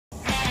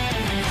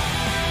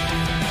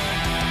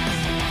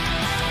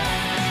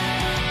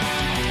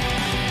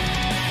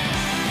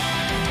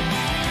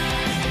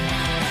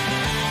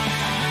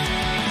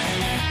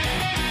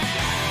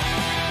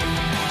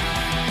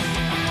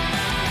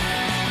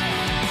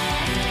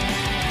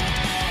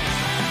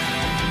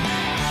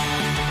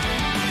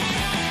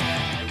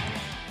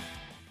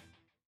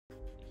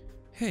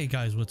Hey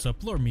guys, what's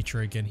up? Lord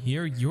Mitra again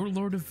here, your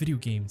Lord of Video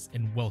Games,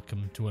 and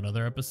welcome to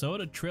another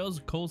episode of Trails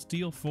of Cold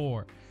Steel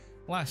 4.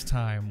 Last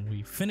time,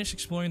 we finished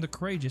exploring the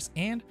Courageous,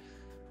 and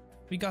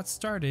we got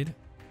started.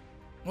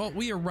 Well,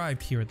 we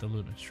arrived here at the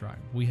Luna Shrine.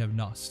 We have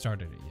not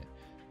started it yet.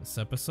 This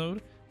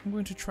episode, I'm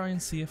going to try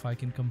and see if I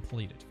can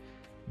complete it.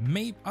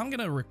 Maybe I'm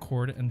gonna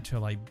record it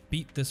until I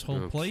beat this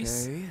whole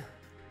place.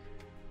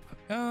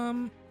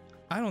 I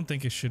don't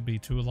think it should be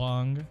too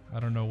long. I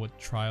don't know what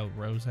trial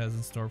Rose has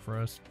in store for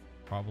us.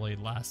 Probably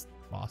last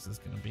boss is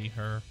gonna be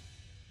her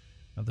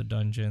of the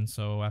dungeon.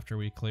 So after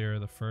we clear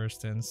the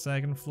first and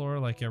second floor,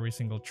 like every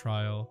single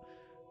trial,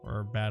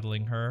 we're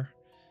battling her.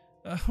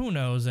 Who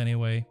knows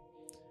anyway.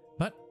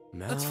 But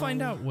let's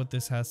find out what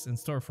this has in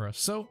store for us.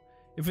 So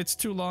if it's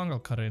too long, I'll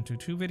cut it into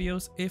 2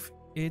 videos. If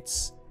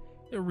it's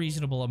a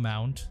reasonable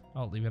amount,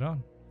 I'll leave it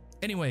on.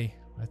 Anyway,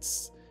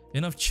 that's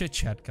enough chit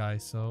chat,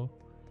 guys. So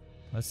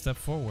let's step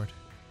forward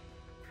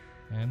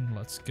and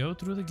let's go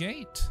through the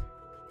gate.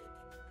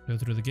 Go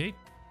through the gate?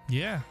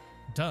 Yeah,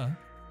 duh.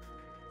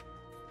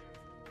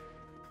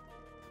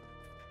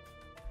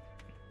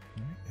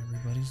 Alright,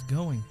 everybody's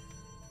going.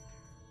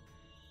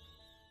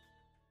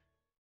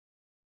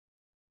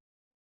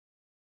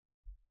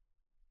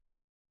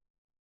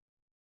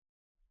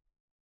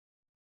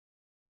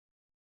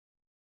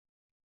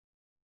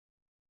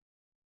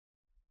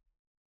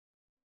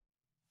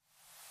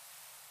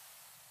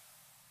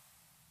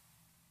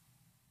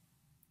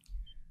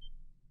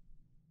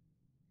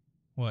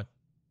 What?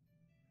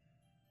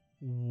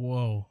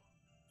 Whoa.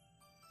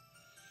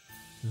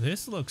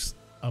 This looks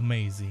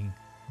amazing.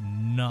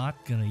 Not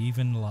gonna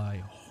even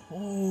lie.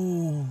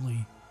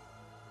 Holy.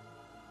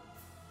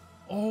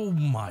 Oh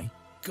my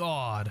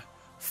god.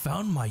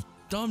 Found my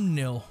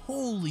thumbnail.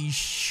 Holy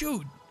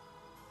shoot.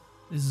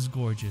 This is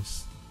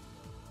gorgeous.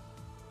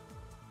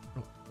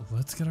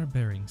 Let's get our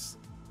bearings.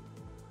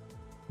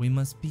 We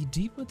must be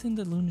deep within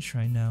the Luna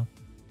Shrine now.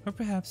 Or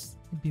perhaps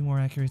it'd be more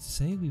accurate to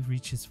say we've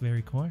reached its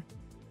very core.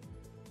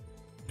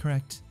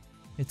 Correct.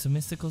 It's a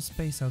mystical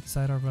space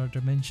outside of our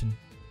dimension.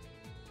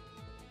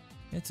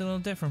 It's a little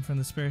different from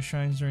the spirit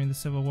shrines during the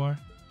Civil War.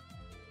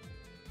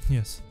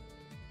 Yes.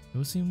 It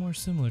would seem more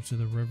similar to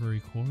the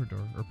Reverie Corridor,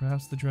 or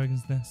perhaps the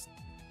Dragon's Nest.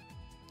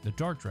 The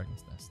Dark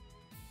Dragon's Nest.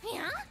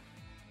 Yeah?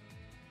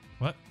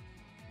 What?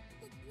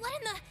 What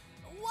in the...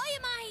 Why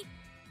am I...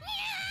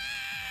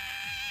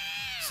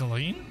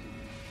 Celine?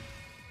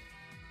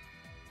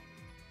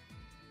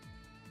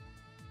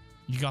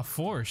 You got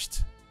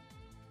forced.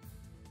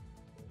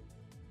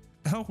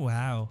 Oh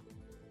wow.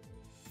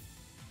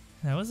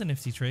 That was a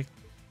nifty trick.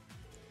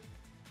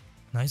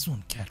 Nice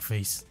one,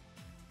 Catface.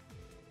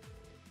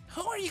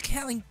 Who are you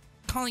calling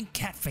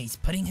Catface,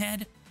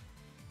 Puddinghead?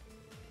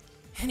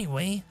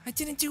 Anyway, I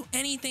didn't do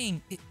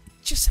anything. It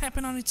just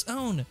happened on its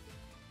own.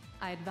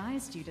 I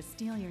advised you to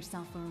steel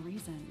yourself for a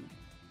reason.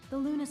 The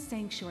Luna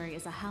Sanctuary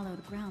is a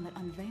hallowed ground that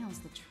unveils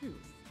the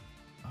truth.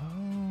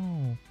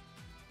 Oh.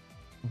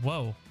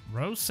 Whoa.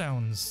 Rose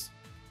sounds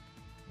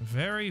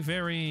very,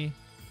 very...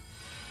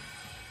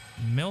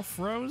 MILF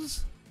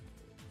Rose?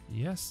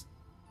 Yes.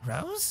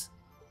 Rose?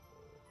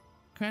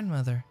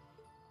 Grandmother.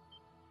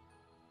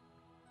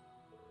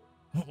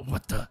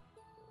 What the?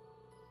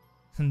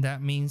 And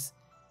that means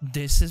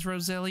this is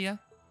Roselia?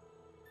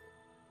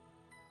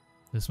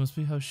 This must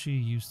be how she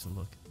used to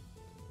look.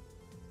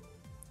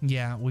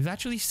 Yeah, we've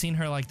actually seen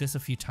her like this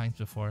a few times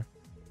before.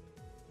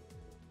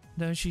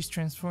 Though she's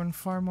transformed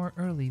far more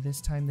early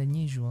this time than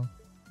usual.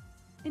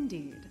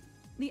 Indeed.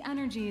 The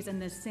energies in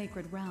this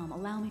sacred realm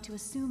allow me to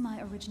assume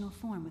my original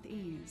form with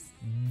ease.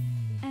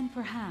 And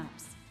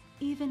perhaps,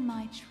 even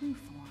my true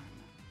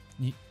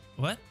form.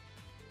 What?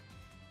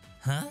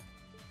 Huh?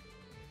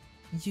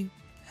 You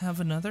have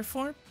another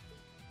form?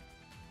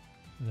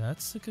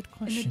 That's a good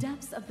question. In the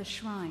depths of the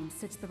shrine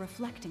sits the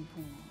reflecting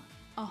pool,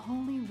 a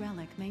holy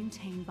relic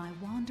maintained by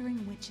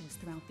wandering witches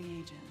throughout the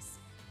ages.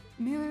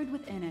 Mirrored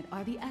within it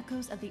are the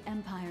echoes of the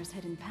Empire's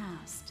hidden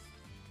past,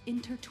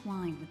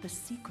 intertwined with the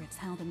secrets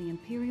held in the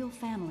Imperial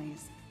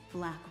family's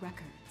black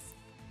records.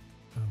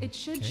 Okay. It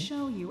should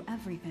show you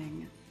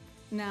everything,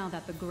 now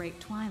that the Great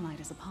Twilight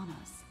is upon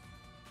us.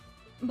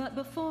 But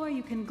before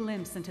you can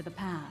glimpse into the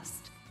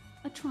past,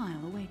 a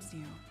trial awaits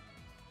you.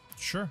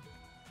 Sure.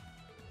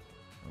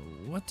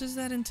 What does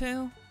that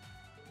entail?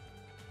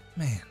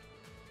 Man,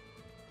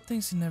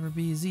 things can never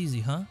be as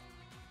easy, huh?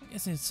 I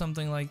guess it's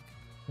something like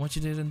what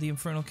you did in the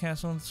Infernal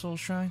Castle and the Soul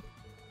Shrine.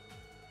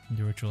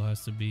 The ritual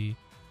has to be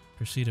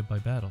preceded by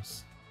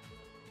battles.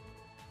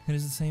 It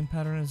is the same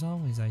pattern as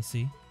always, I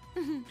see.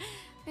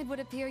 It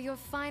would appear you're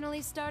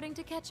finally starting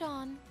to catch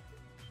on.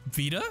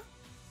 Vita?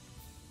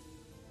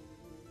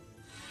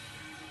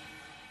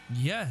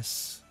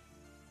 Yes.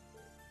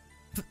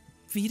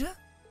 Vita?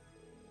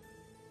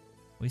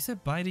 We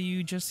said bye to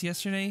you just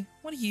yesterday.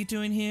 What are you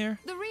doing here?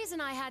 The reason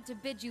I had to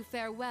bid you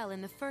farewell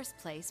in the first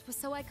place was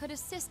so I could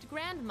assist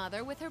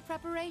Grandmother with her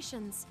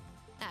preparations.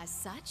 As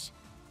such,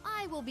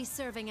 I will be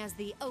serving as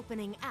the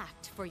opening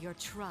act for your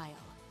trial.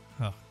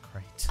 Oh,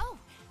 great. Oh,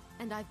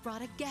 and I've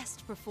brought a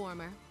guest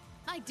performer.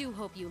 I do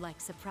hope you like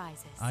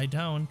surprises. I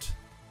don't.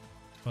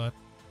 But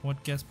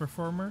what guest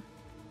performer?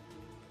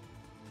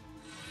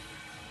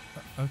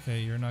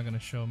 Okay, you're not gonna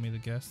show me the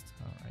guest?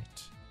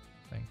 Alright.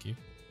 Thank you.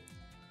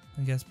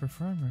 A guest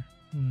performer?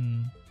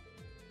 I'm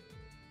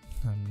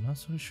not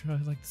so sure I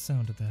like the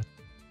sound of that.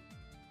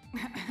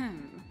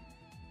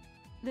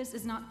 This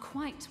is not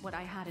quite what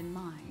I had in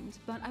mind,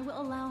 but I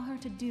will allow her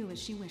to do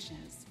as she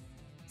wishes,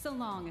 so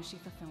long as she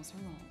fulfills her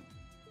role.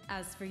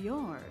 As for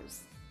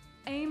yours,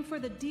 aim for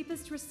the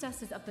deepest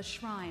recesses of the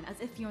shrine as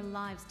if your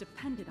lives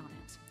depended on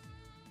it,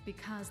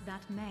 because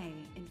that may,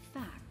 in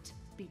fact,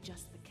 be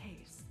just the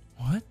case.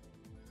 What?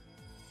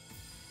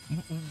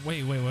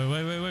 Wait,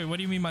 what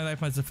do you mean my life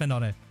must depend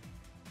on it?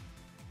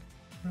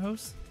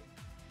 Rose?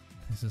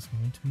 This is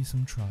going to be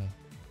some trial.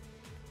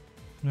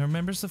 We are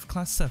members of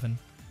Class 7.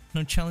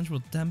 No challenge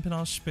will dampen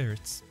our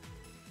spirits.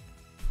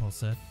 Well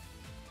said.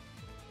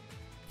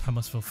 I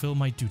must fulfill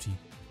my duty.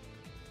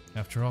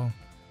 After all,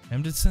 I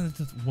am descendant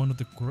of one of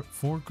the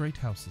 4 great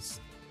houses.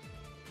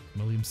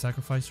 William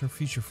sacrificed her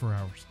future for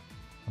ours.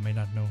 I may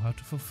not know how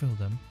to fulfill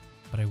them,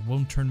 but I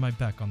won't turn my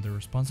back on the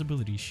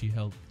responsibilities she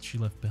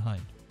left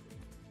behind.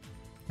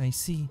 I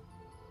see.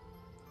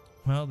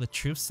 Well, the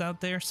truth's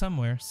out there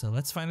somewhere, so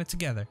let's find it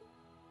together.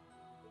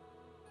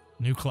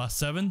 New Class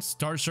 7,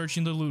 start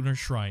searching the Lunar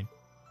Shrine.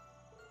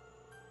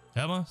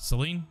 Emma,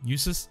 Celine,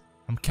 Eustace,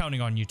 I'm counting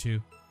on you two.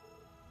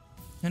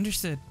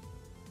 Understood.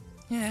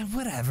 Yeah,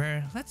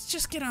 whatever. Let's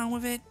just get on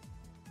with it.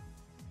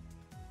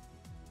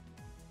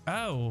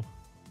 Oh.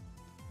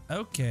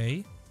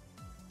 Okay.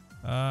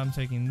 I'm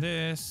taking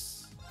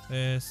this,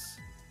 this,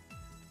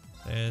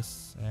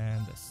 this,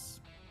 and this.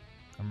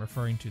 I'm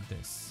referring to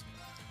this.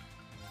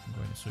 I'm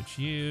going to switch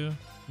you,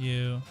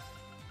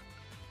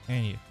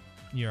 and you.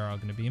 You're all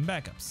going to be in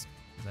backups,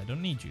 because I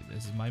don't need you.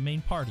 This is my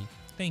main party.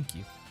 Thank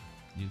you.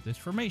 Use this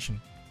formation.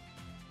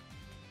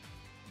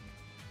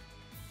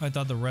 I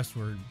thought the rest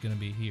were going to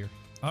be here.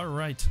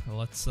 Alright,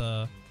 let's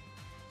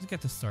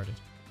get this started.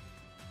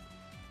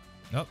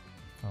 Oh,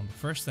 found the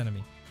first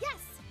enemy. Yes!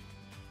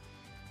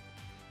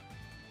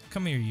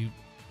 Come here, you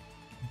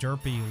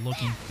derpy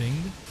looking thing.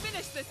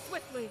 Finish this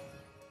swiftly!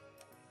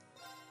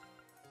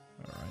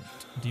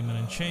 Alright, Demon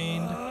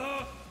Unchained.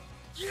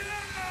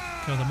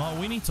 Kill them all.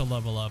 We need to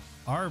level up.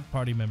 Our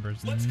party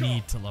members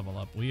need to level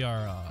up. We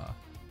are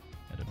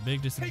at a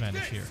big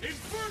disadvantage here.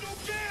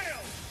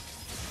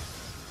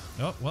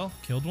 Oh, well,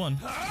 killed one.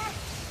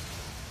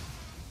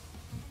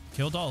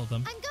 Killed all of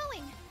them. I'm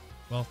going!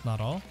 Well, not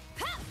all.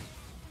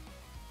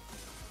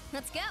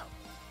 Let's go!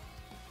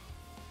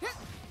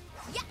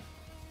 Yeah!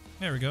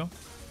 There we go.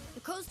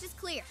 The coast is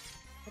clear.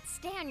 Let's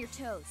stay on your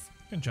toes.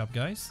 Good job,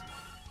 guys.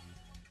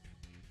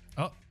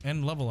 Oh,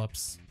 and level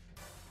ups.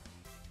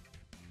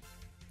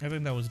 I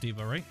think that was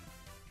Diva, right?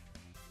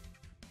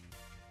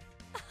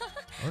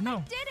 Or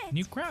no. Did it!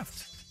 New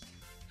craft.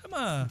 Come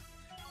on.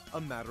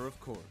 A matter of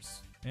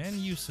course. And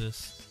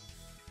uses.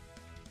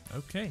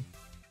 Okay.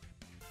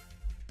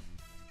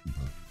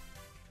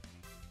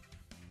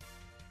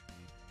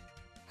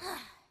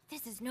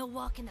 This is no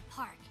walk in the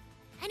park.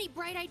 Any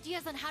bright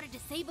ideas on how to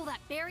disable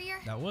that barrier?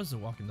 That was a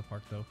walk in the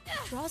park, though.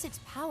 Draws its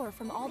power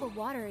from all the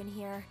water in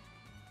here.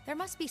 There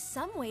must be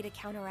some way to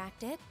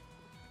counteract it.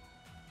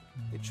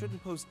 It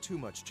shouldn't pose too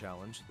much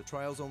challenge. The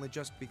trial's only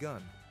just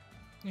begun.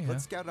 Yeah.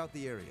 Let's scout out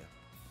the area.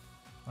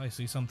 I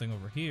see something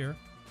over here.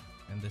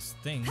 And this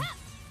thing.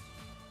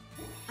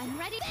 I'm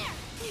ready.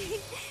 There!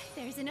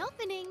 There's an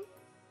opening.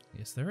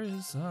 Yes, there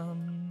is.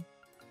 Chrono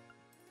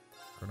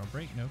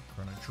Break? No.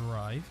 Chrono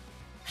Drive.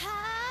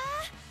 Ha!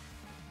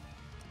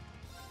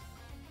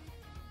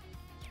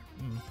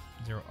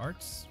 0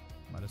 arts.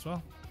 Might as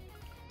well.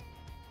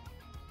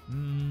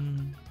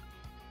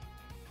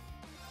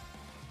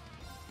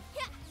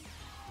 Yeah.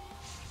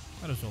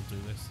 Might as well do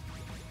this.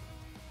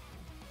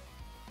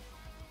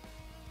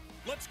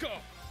 Let's go.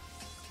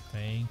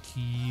 Thank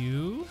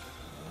you.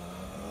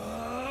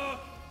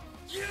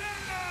 Yeah!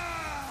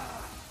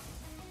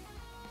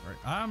 Alright,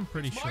 I'm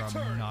pretty It's sure my I'm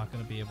turn. not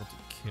going to be able to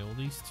kill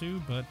these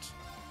two, but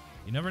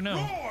you never know.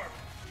 Roar!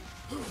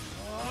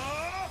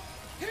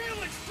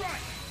 Healing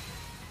strike!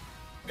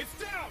 It's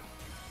down!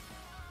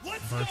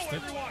 Let's Burst go,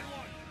 it. everyone!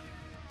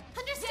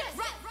 Understood.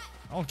 Right.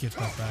 I'll get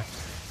that back.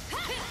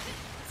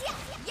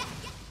 Yeah.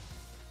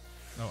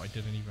 Oh, I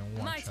didn't even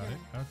My one-shot turn. it.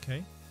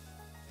 Okay.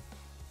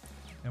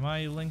 Am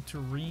I linked to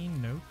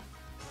Reen? Nope.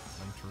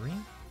 Linked to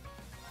Reen.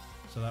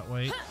 So that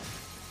way,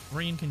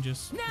 Reen can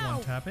just Now!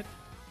 one-tap it.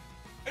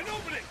 An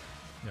opening!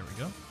 There we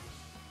go.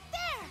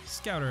 There!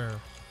 Scouter.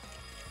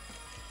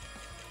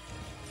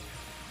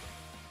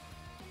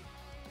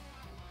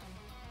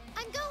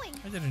 I'm going.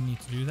 I didn't need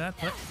to do that,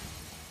 but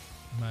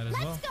might as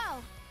well. Let's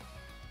go.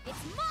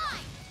 It's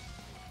mine.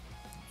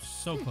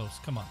 So close.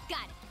 Come on.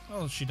 Got it.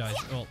 Oh, she dies.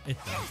 Well, it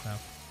dies now.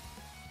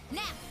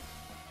 Now.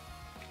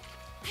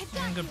 I've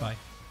got And you. goodbye.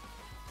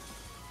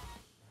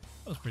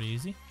 That was pretty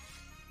easy.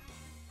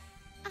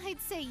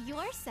 I'd say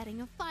you're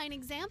setting a fine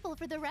example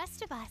for the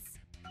rest of us.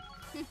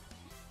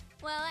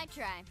 Well, I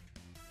try.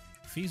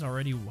 Fee's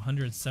already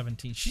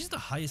 117. She's the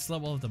highest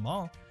level of them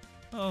all.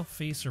 Oh,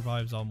 Fee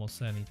survives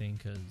almost anything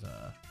because,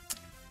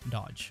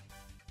 dodge.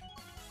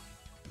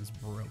 is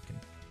broken.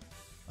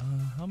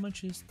 How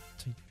much is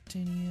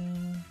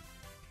titania?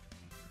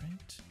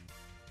 Right.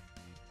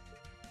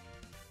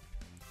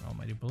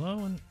 Almighty Below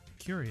and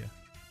Curia.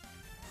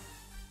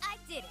 I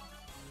did it.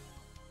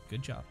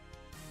 Good job.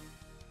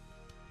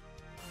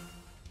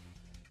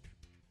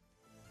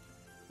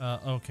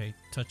 Okay,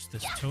 touch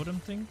this totem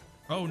thing.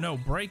 Oh no,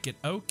 break it.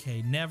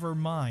 Okay, never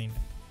mind.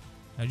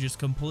 I just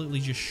completely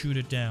just shoot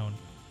it down.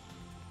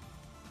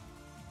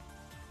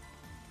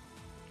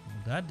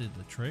 Well, that did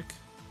the trick.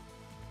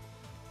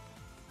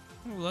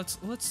 Oh, let's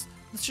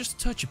just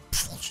touch it.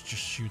 Just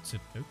shoots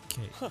it.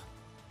 Okay. Huh.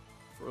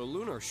 For a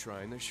lunar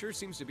shrine, there sure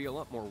seems to be a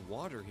lot more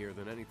water here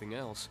than anything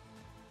else.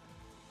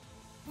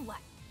 What?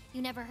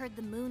 You never heard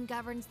the moon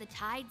governs the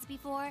tides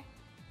before?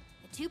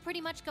 The two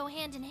pretty much go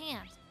hand in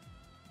hand.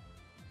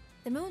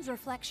 The moon's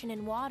reflection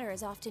in water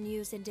is often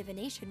used in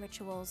divination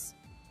rituals.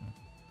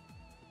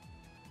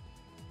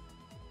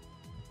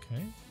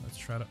 Okay, let's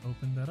try to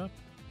open that up.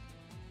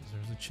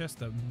 There's a chest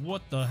that.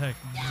 What the heck?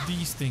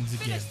 These things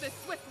again. Finish this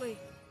swiftly.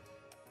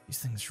 These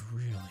things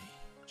really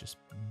just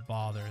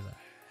bother the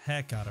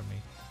heck out of me.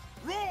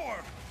 Roar!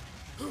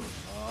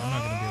 I'm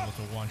not gonna be able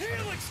to one-shot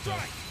Healing it.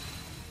 strike!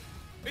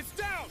 It's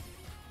down!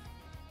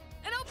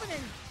 An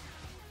opening.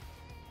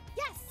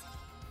 Yes!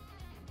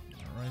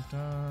 Alright,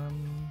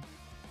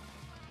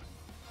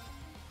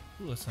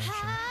 Full Ascension.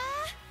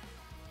 Ha!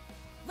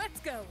 Let's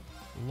go.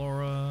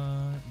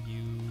 Laura,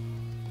 you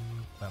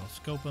battle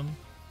scope him.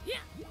 Yeah.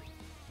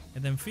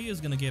 And then Fia's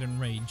gonna get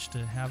enraged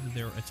to have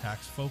their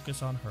attacks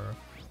focus on her,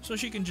 so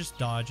she can just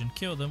dodge and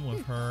kill them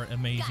with her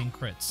amazing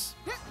crits.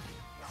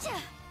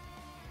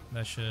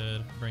 That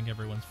should bring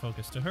everyone's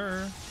focus to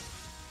her.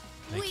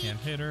 They can't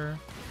hit her.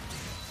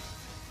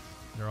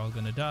 They're all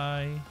gonna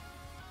die.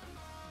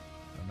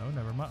 Oh no,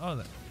 never mind. Oh,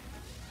 that.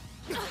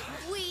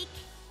 Weak.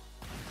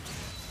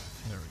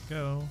 There we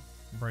go.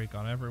 Break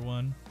on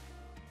everyone.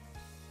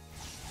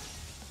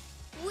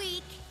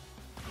 Weak.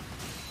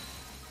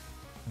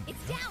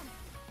 It's down.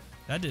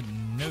 That did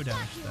no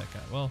damage to that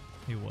guy. Well,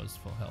 he was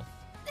full health.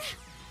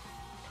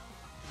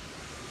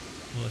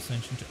 Full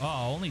Ascension to.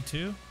 Oh, only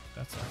two?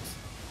 That sucks.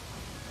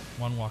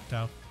 One walked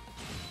out.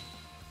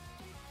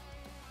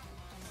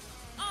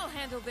 I'll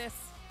handle this.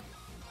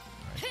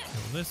 Alright,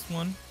 kill this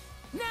one.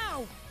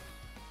 Now.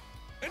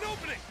 An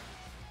opening!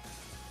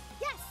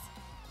 Yes.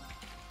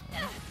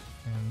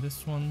 And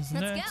this one's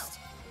Let's next.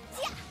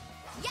 go. Yeah.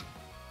 Yeah.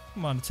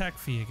 Come on, attack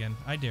Fee again.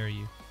 I dare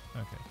you.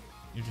 Okay.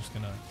 You're just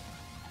gonna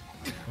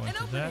go An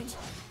into opening. that.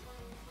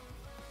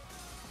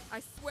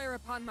 I swear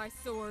upon my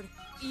sword,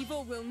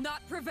 evil will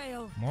not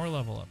prevail. More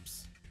level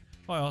ups.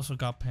 Oh, I also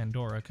got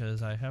Pandora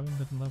because I haven't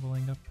been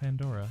leveling up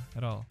Pandora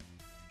at all.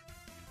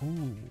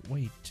 Ooh,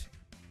 wait.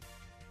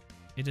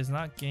 It does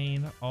not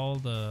gain all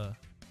the...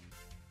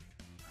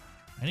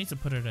 I need to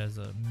put it as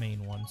a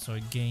main one so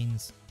it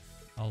gains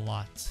a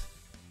lot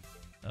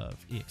of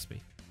EXP.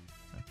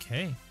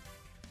 Okay.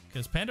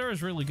 Because Pandora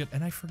is really good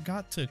and I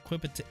forgot to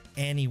equip it to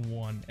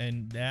anyone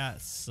and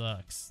that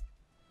sucks.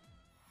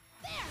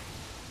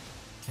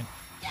 Can...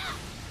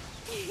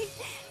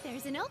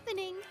 There's an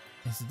opening.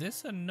 Is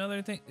this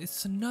another thing?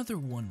 It's another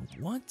one.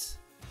 What?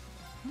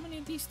 How many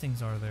of these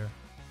things are there?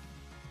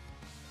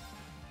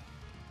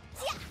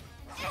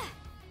 Yeah.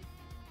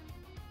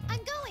 I'm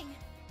going.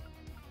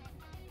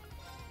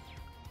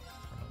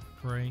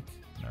 Break.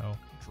 No.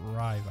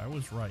 Drive. I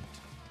was right.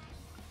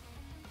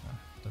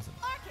 Doesn't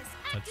Arcus,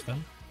 touch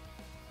them.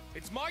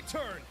 It's my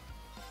turn!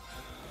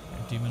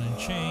 Demon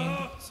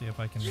Enchained. See if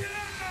I can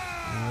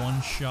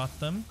one-shot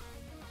them.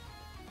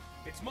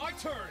 It's my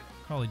turn!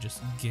 Probably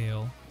just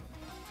Gale.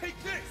 Take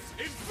this!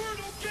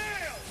 Infernal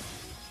Gale!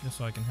 Just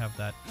so I can have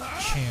that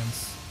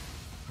chance.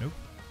 Nope.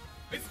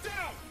 It's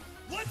down!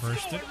 Let's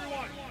Burst go, it.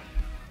 everyone!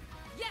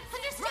 Yes,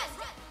 understood.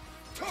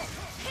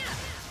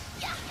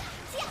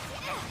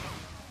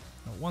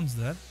 No, one's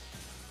dead.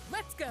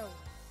 Let's go.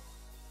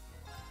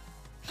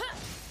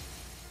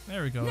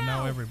 There we go. No.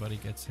 Now everybody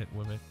gets hit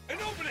with it. An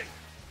opening!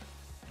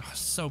 Oh,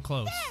 so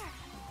close.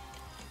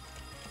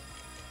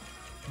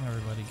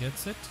 Everybody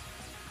gets it.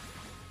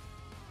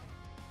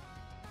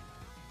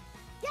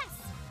 Yes.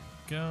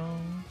 Go.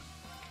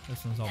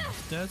 This one's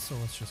almost dead, so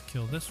let's just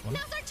kill this one.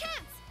 Now's our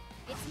chance.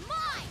 It's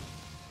mine.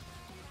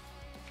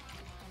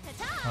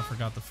 Ta-ta. I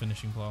forgot the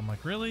finishing blow. I'm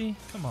like, really?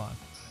 Come on.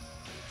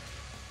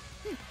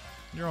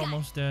 You're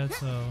almost dead,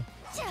 so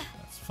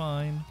that's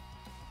fine.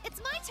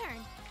 It's my turn.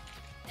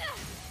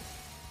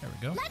 There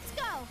we go. Let's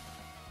go.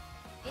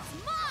 It's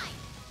mine.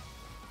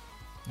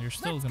 You're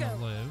still Let's gonna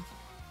go. live.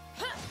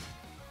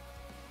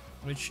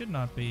 It should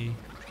not be.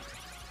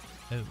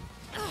 Oh.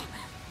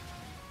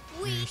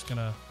 You're just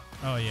gonna.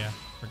 Oh yeah,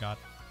 forgot.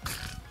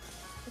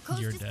 The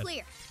coast You're is dead.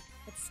 clear,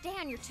 but stay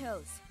on your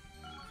toes.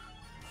 There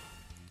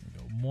we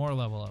go. More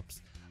level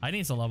ups. I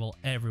need to level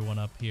everyone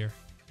up here.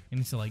 I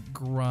need to like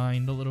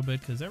grind a little bit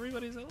because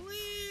everybody's a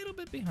little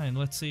bit behind.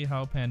 Let's see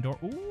how Pandora.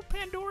 Ooh,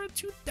 Pandora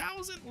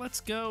 2000.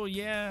 Let's go.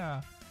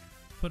 Yeah.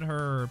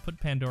 Put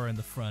Pandora in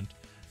the front.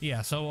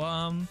 Yeah. So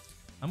I'm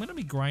gonna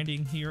be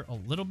grinding here a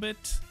little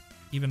bit,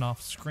 even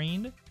off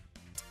screen,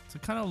 to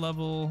kind of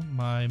level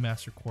my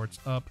Master Quartz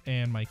up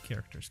and my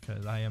characters,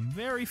 because I am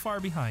very far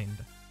behind.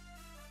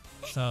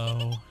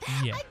 So,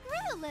 yeah. I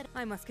grew a little.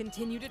 I must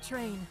continue to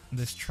train.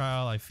 This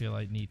trial, I feel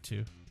I need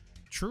to.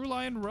 True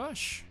Lion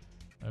Rush.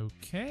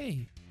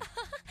 Okay.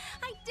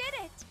 I did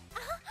it.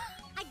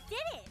 I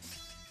did it.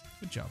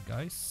 Good job,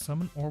 guys.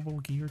 Summon Orbital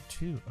Gear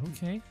 2.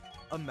 Okay.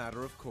 A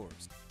matter of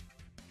course.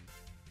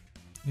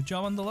 Good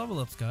job on the level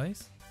ups,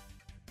 guys.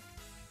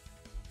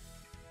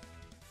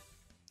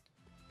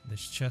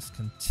 This chest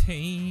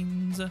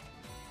contains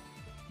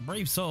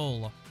Brave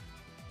Soul.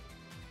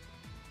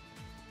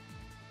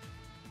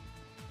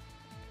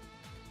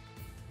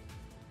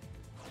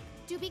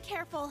 Do be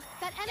careful.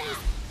 That enemy.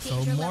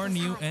 So more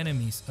new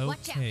enemies.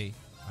 Okay.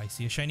 I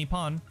see a shiny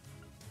pawn.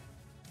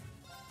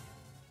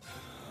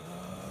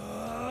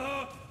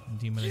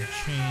 Demon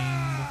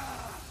Enchained.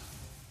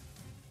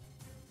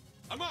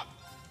 I'm up.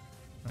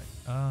 Right.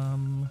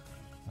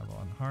 Level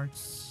on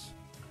hearts.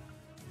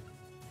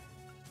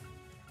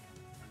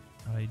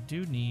 What I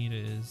do need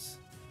is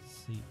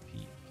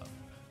CP up.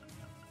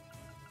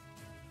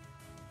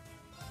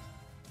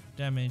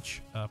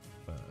 Damage up.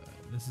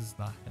 This is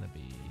not gonna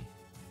be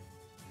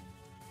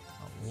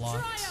a lot.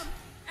 Triumph!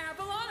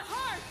 Avalon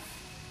Heart!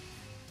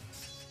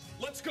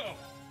 Let's go.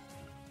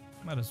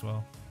 Might as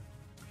well.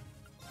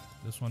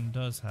 This one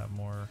does have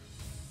more.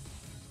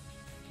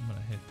 I'm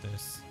gonna hit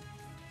this.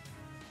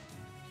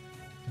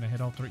 Can I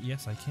hit all three?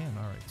 Yes, I can.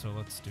 Alright, so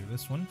let's do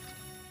this one.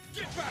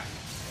 Get back.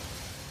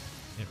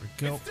 There we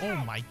go. Oh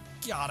my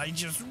god, I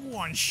just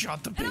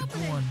one-shot the big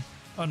one.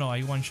 Oh no,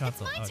 I one-shot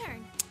the... My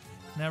turn.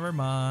 Never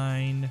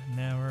mind.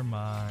 Never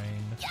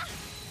mind. Yeah.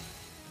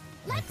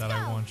 I Let's thought go.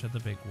 I one-shot the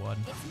big one.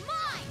 It's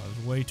mine. I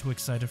was way too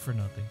excited for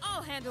nothing.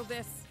 I'll handle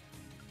this.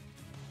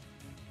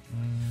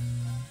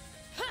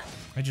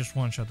 I just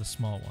one-shot the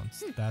small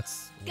ones.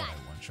 That's what Got I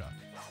it. one-shot.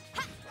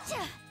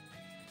 Ha!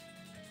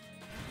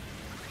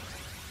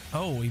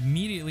 Oh,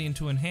 immediately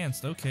into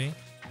enhanced. Okay.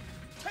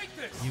 Take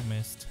this. You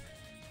missed.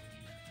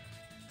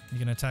 You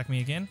gonna attack me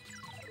again?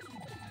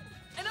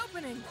 An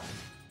opening.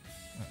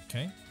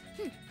 Okay.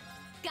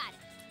 Got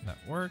it. That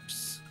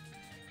works.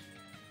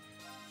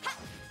 Ha!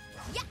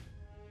 Yeah.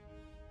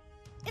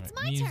 It's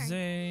Alright, my turn.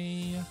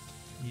 Mise,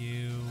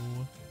 you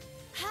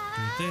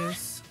Ha! do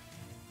this.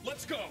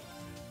 Let's go.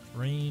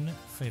 Rain,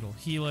 Fatal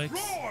Helix.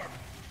 Roar.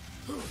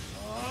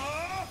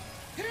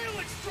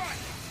 Helix strike.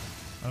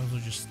 I also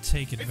just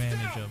take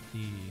advantage of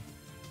the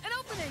An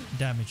opening.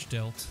 damage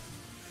dealt.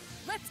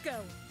 Let's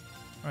go.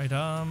 Right,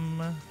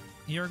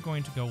 you're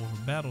going to go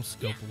with Battle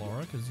Scope,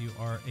 Laura, because you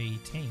are a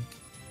tank.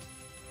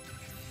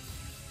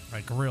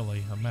 Like,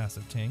 really, a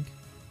massive tank.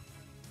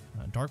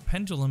 Dark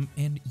Pendulum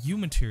and U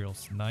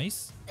materials.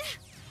 Nice.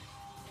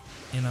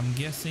 And I'm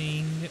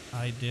guessing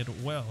I did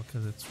well,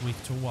 because it's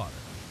weak to water.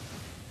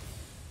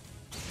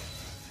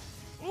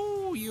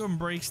 Ooh, you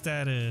embrace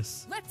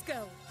status. Let's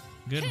go.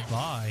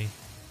 Goodbye.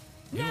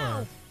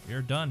 No.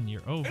 You're done.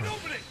 You're over. An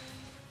opening.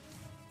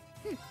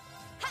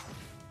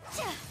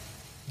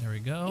 There we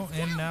go.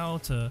 And now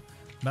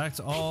back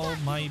to all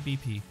my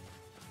BP.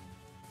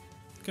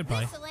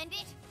 Goodbye. This'll end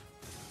it.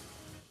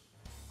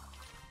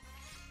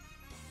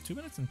 2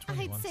 minutes and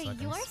 21 I'd say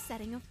seconds. you're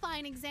setting a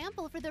fine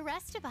example for the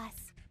rest of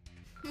us.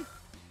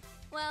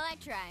 Well, I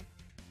try.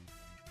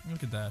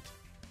 Look at that.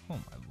 Oh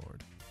my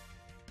lord.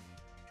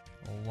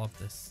 I love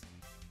this.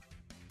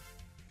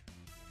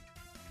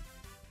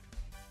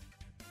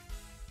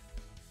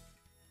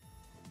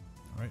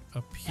 Alright,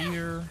 up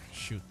here,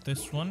 shoot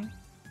this one.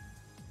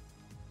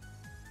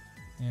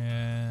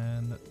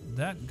 And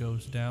that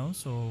goes down,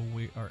 so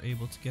we are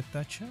able to get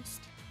that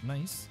chest.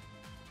 Nice.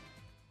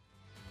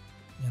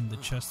 And the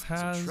chest It's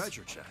has a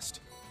treasure chest.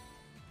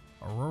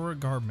 Aurora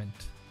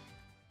Garment,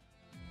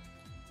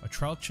 a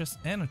trial chest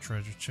and a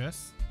treasure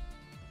chest.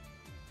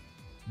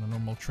 The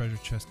normal treasure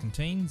chest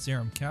contains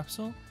Zerum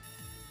Capsule.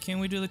 Can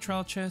we do the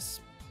trial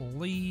chest,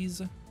 please?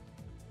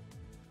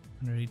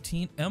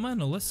 118. Emma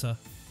and Alyssa.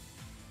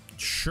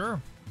 Sure,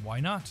 why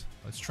not?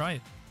 Let's try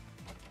it.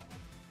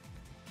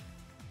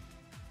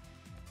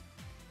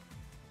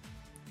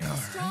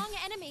 Strong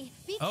enemy.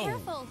 Be Oh,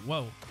 careful.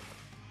 whoa.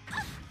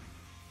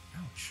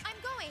 Ouch. I'm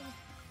going.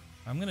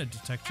 I'm gonna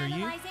detector you.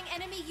 Analyzing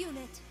enemy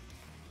unit.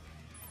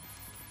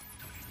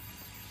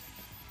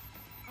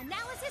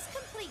 Analysis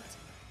complete.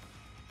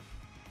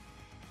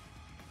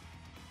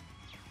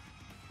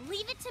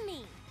 Leave it to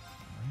me.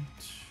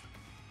 Alright.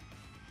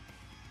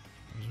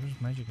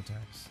 Where's magic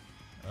attacks?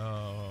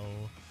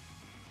 Oh.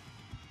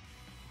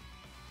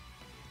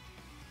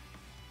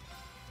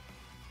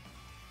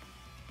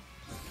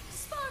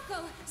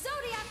 Sparkle,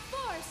 Zodiac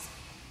Force.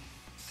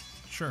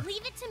 Sure.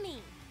 Leave it to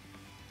me.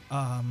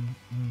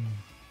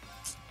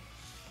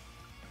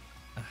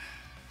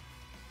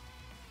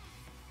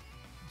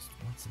 Just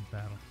once in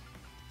battle.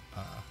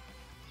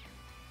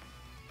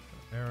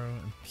 Arrow,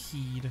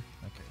 impede.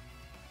 Okay.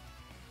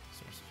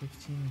 So it's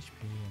 15 HP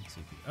and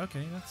CP.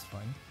 Okay, that's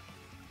fine.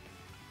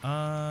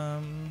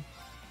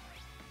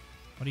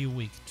 What are you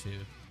weak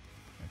to?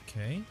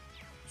 Okay.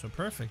 So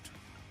perfect.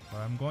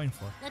 What I'm going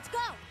for. Let's go.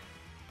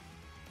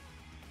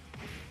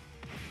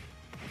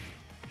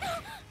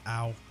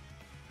 Ow.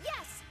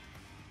 Yes.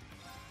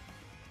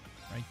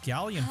 Right,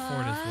 Galleon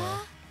Fort as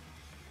well.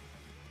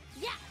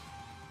 Yeah.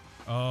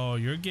 Oh,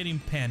 you're getting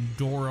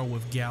Pandora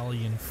with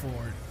Galleon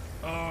Fort.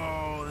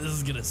 Oh, this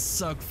is gonna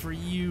suck for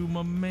you,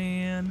 my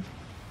man.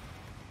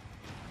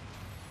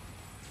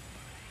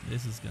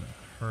 This is gonna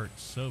hurt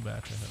so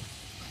bad to him.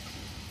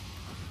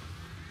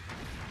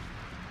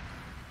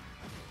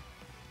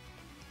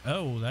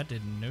 Oh, that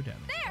did no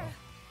damage. There.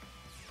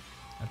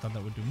 I thought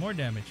that would do more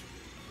damage.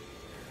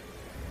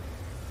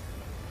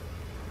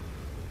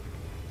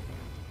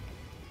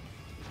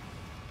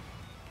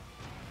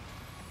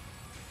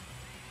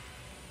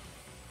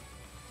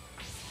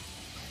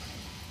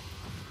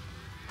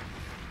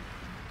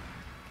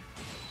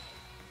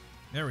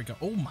 There we go.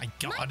 Oh my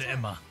god,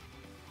 Emma.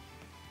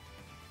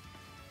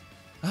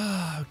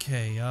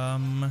 Okay, let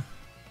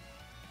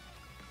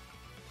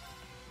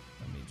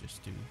me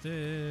just do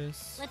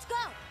this. Let's go.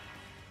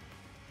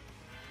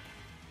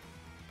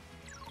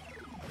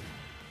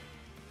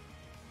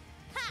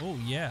 Oh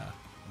yeah,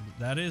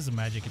 that is a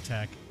magic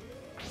attack.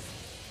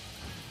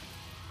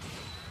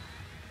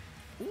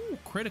 Ooh,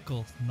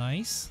 critical.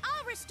 Nice.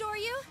 I'll restore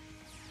you.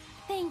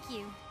 Thank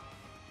you.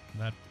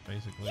 That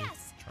basically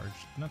Yes.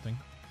 charged nothing.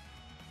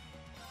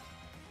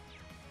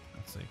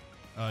 Let's see.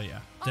 Oh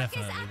yeah, Arcus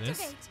definitely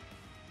this. activate.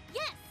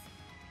 Yes.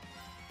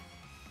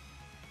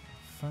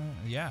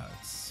 Yeah,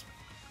 it's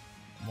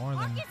more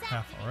than Arcus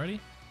half activate. already.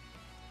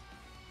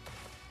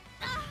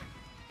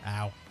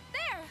 Ow.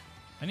 There.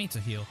 I need to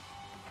heal.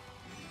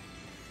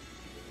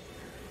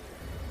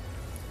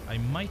 I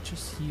might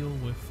just heal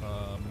with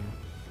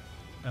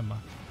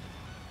Emma.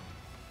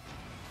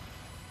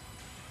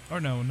 Or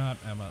no, not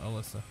Emma,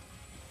 Alyssa.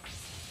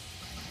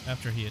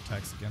 After he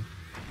attacks again.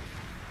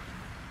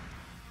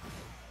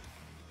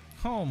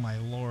 Oh my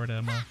lord,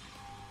 Emma.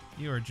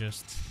 You are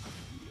just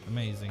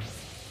amazing.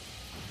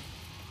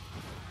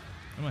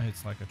 Emma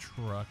hits like a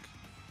truck.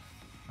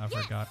 I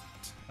forgot.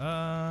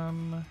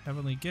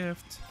 Heavenly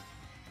Gift.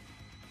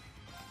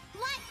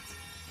 Light.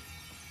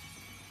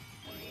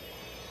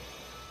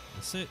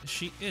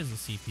 She is a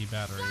CP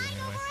battery Flying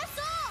anyway. over us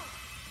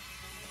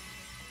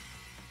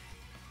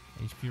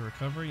all. HP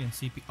recovery and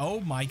CP.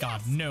 Oh my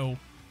god, no.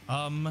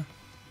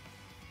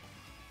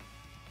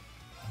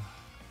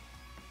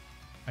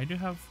 I do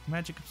have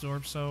magic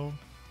absorb, so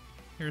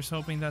here's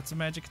hoping that's a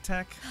magic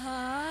attack.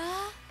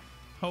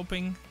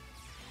 Hoping.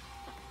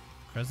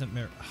 Crescent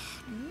mirror.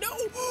 No!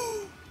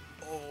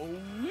 Oh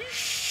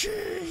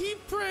shit! He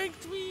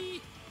pranked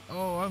me.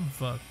 Oh, I'm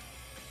fucked.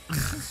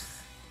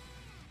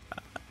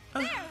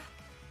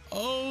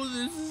 Oh,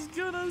 this is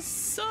gonna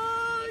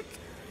suck.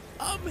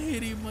 I'm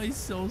hitting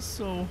myself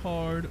so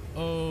hard.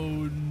 Oh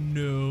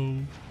no.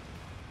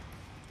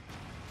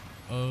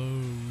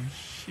 Oh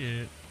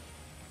shit.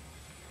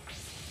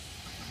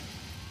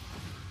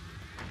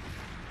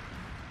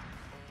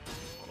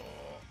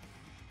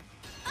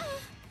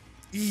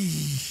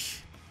 Eesh.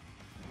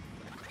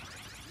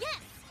 Yes.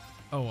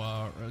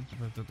 Oh,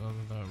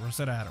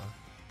 Rosetta Adder.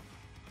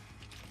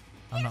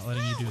 I'm not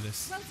letting you do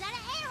this. Rosetta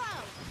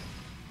arrow.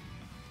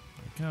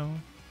 There we go.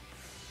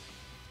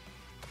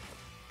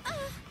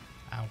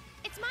 Ow.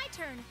 It's my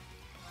turn.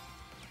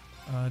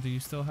 Do you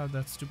still have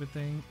that stupid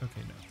thing?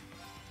 Okay, no.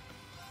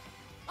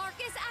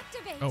 Arcus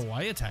activate. Oh,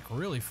 I attack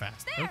really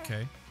fast. There.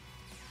 Okay.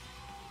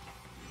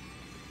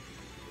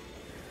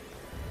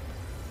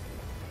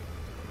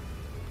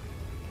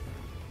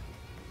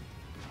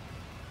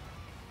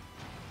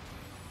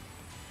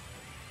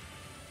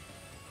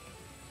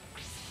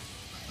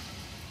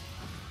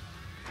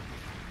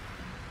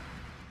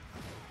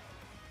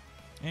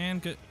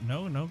 And good.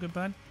 No, good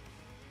bud.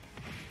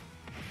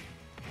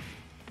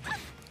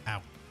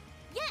 Ow.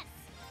 Yes.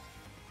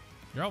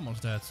 You're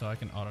almost dead, so I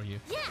can auto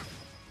you. Yeah.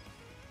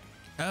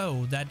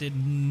 Oh, that did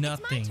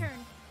nothing. It's my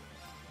turn.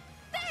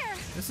 There.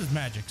 This is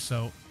magic,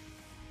 so.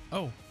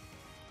 Oh.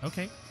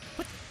 Okay.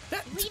 What?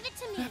 That. Leave it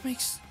to me. That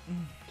makes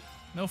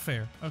no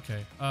fair.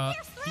 Okay. Pierce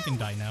You through. can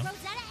die now.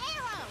 Rosetta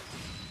arrow.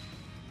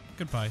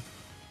 Goodbye.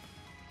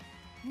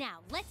 Now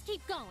let's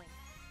keep going.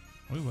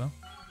 We will.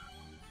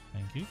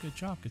 Thank you. Good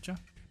job. Good job.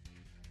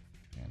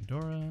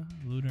 Pandora,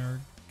 Lunar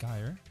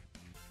Gyre.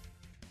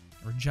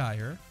 Or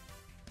Gyre.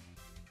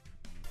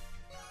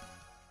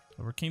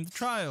 Overcame the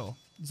trial.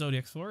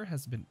 Zodiac Explorer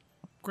has been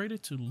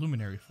upgraded to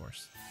Luminary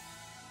Force.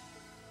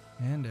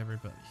 And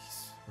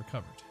everybody's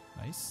recovered.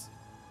 Nice.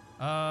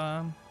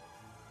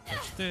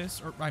 Touch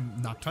this. Or I'm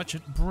not touch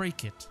it.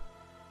 Break it.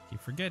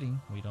 Keep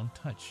forgetting. We don't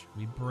touch.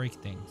 We break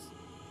things.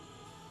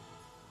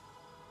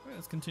 Alright,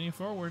 let's continue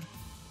forward.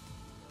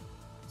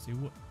 See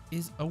what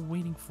is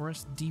awaiting for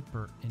us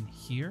deeper in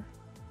here.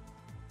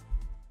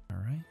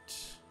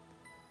 Alright.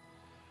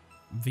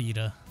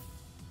 Vita.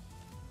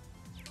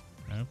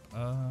 Nope.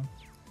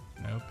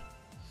 Nope.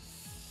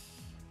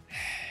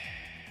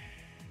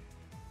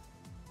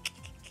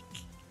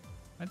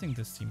 I think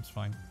this seems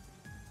fine.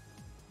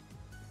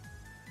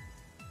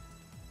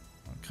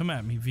 Oh, come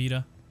at me,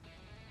 Vita.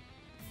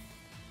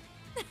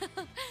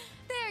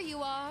 There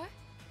you are.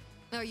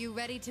 Are you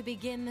ready to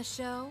begin the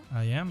show?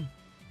 I am.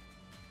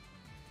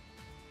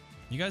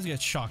 You guys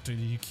get shocked that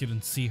you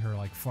couldn't see her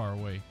like far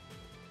away.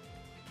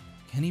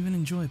 Can't even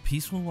enjoy a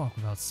peaceful walk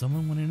without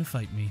someone wanting to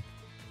fight me.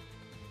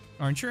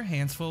 Aren't your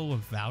hands full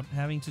without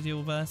having to deal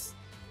with us?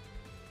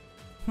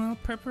 Well,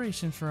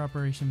 preparations for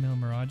Operation Mill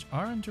Mirage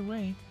are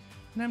underway,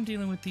 and I'm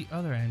dealing with the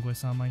other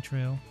Anguis on my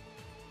trail.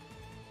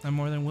 I'm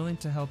more than willing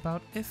to help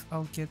out if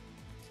I'll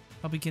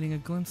be getting a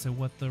glimpse at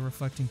what the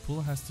reflecting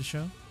pool has to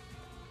show.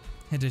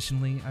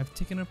 Additionally, I've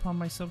taken it upon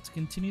myself to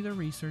continue the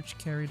research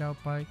carried out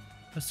by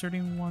a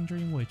certain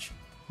wandering witch,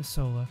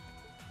 Isola.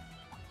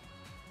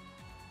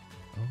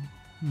 Oh,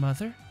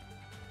 Mother?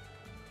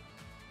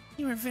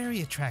 You were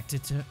very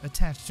attached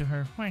to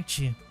her, weren't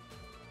you?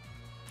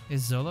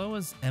 Isola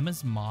was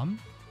Emma's mom?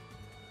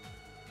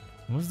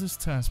 Was this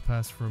task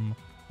passed from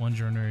one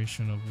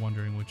generation of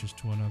wandering witches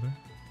to another?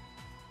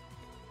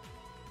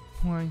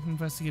 Why,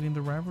 investigating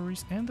the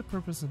rivalries and the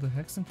purpose of the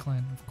Hexen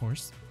clan, of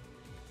course.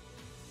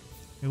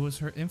 It was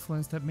her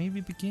influence that made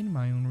me begin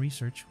my own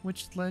research,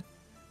 which led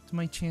to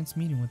my chance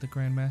meeting with the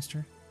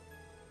Grandmaster.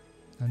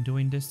 I'm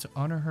doing this to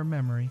honor her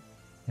memory,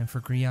 and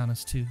for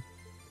Griana's too.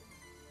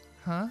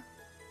 Huh?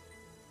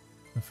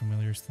 The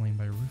familiar slang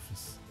by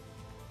Rufus.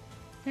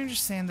 I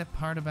understand that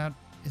part about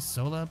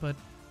Isola, but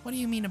what do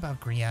you mean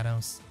about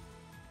Grianos?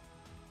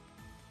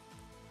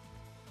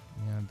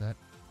 Yeah, that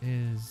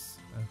is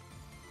a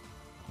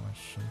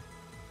question.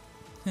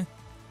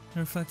 The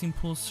reflecting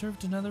pool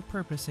served another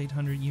purpose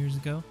 800 years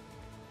ago.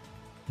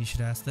 You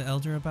should ask the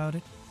Elder about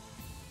it.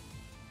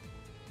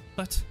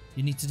 But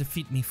you need to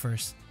defeat me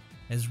first,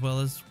 as well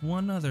as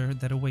one other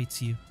that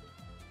awaits you.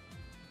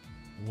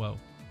 Whoa.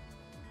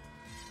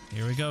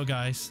 Here we go,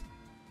 guys.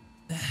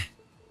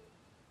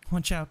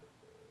 Watch out.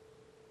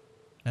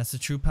 That's the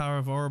true power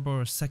of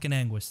Ouroboros' second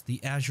Anguis,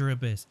 the Azure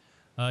Abyss.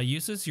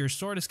 Uses, your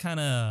sword is kind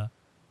of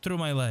through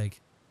my leg.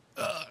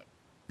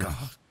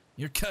 God,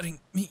 you're cutting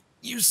me,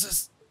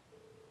 Uses.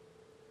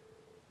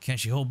 Can't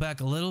she hold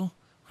back a little?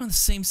 We're on the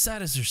same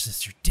side as her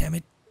sister, damn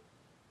it.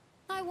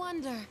 I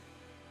wonder,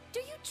 do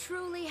you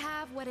truly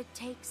have what it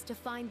takes to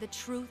find the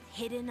truth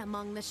hidden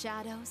among the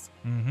shadows?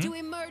 To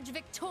emerge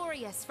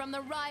victorious from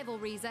the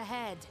rivalries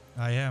ahead?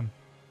 I am.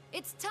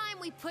 It's time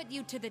we put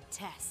you to the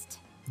test.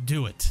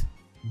 Do it.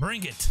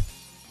 Bring it.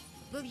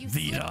 Will you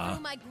slip through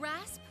my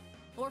grasp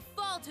or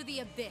fall to the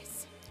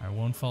abyss? I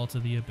won't fall to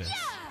the abyss.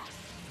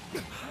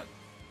 Yeah!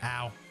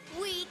 Ow.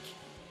 Weak.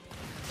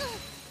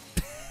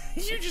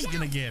 You're just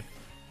gonna get...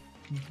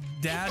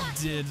 Dad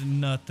did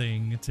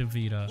nothing to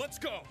Vita. Let's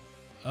go.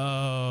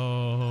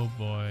 Oh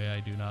boy,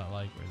 I do not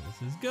like where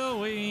this is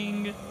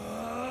going.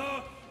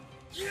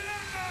 Yeah!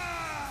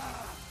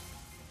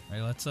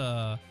 Alright, let's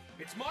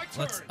It's my turn.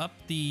 let's up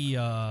the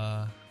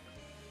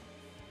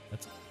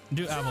let's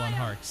do Avalon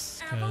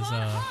Hearts, because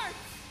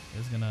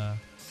it's gonna,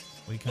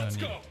 we kinda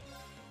need it.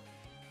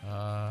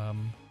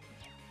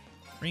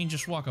 Rain,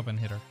 just walk up and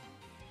hit her.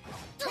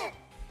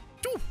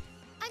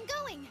 I'm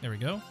going. There we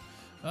go.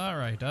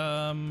 Alright,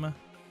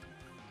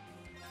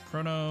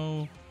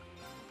 Chrono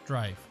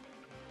Drive.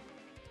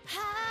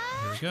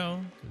 Here we go.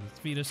 It's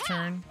Vita's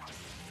turn.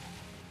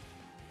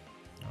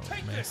 Oh,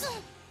 miss.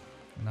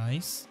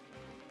 Nice.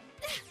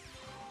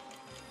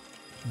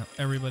 Now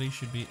everybody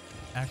should be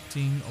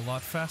acting a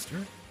lot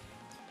faster.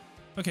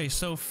 Okay,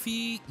 so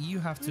Fee, you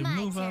have to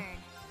move up.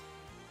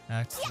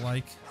 Act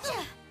like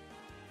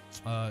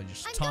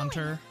just taunt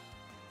her.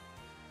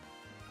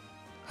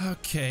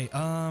 Okay,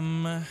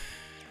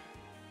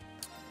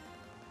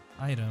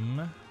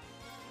 item.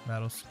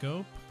 Battle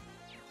scope.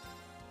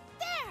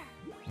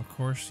 Of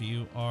course,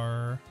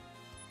 you're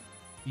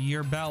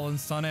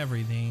balanced on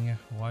everything.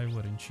 Why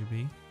wouldn't you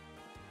be?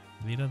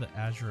 Vita, the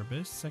Azure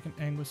Abyss, second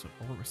Anguis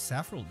over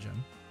Saffral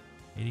Gem,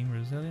 aiding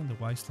Roselia and the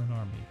Wasteland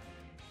Army.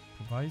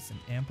 Provides an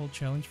ample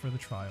challenge for the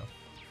trial.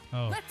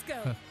 Oh, let's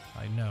go.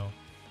 I know.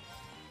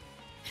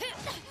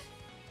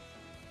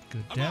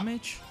 Good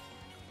damage.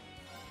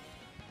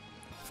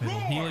 Fatal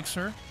Helix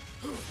her.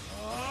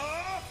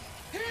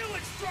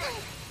 Helix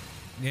strike.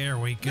 There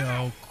we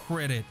go.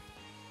 Crit it.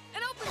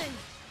 An opening.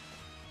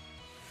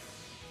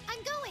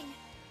 I'm going.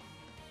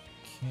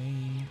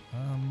 Okay,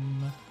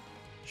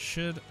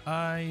 should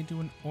I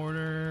do an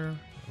order?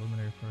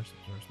 Eliminate person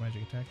absorbs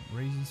magic attack,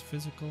 raises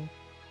physical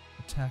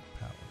attack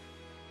power.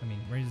 I mean,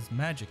 raises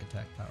magic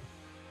attack power.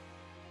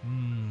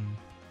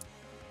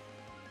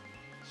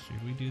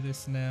 Should we do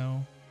this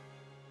now?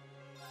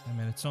 I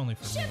mean, it's only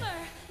for me. Shimmer,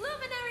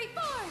 luminary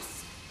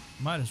force.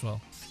 Might as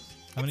well.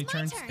 How many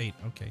turns? turn. 8.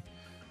 Okay.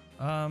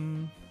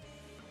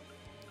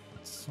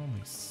 Let's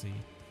only see.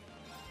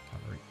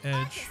 Cavalry edge.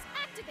 Arcus,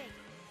 activate.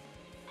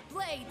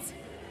 Blades.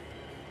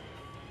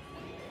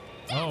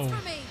 Oh. Dance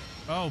for me.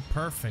 Oh,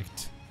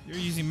 perfect. You're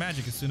using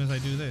magic as soon as I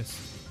do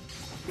this.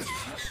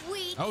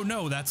 Weak. Oh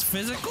no, that's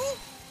physical?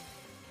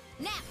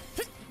 Now.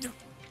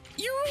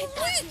 You're a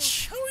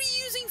witch! How are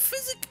you using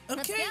physic?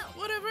 Let's Okay, go.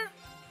 whatever.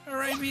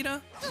 Alright,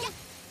 Vita.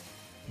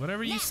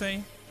 Whatever you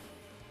say.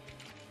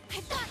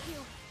 I've got you.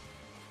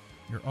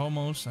 You're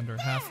almost under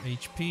half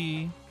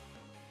HP.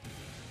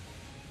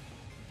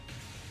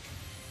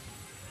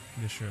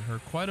 This should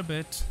hurt quite a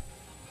bit.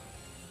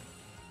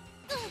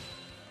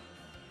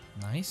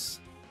 Nice.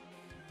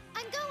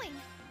 I'm going.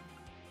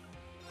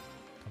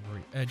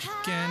 Cavalry edge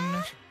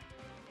again.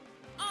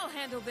 I'll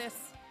handle this.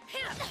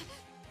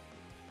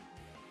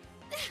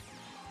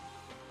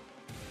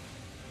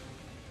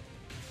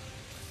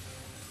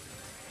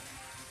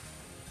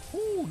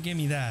 Ooh, give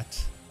me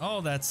that.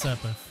 Oh, that's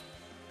Sepith.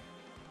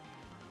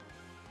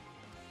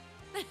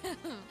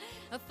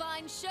 A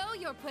fine show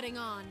you're putting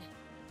on.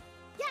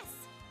 Yes.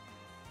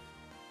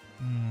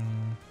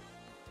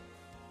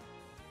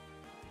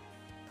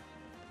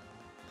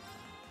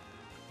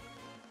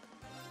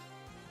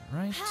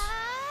 Right.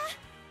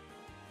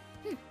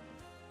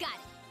 Got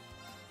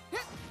it.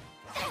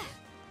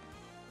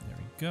 There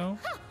we go.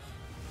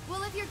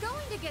 Well, if you're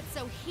going to get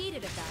so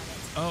heated about it.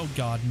 Oh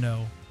god,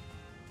 no.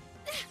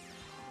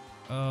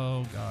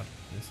 Oh god,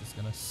 this is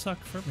gonna suck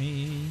for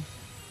me.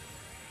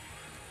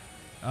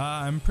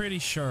 I'm pretty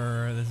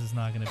sure this is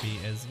not gonna be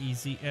as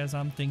easy as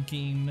I'm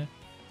thinking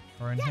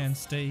for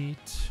enhanced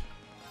state.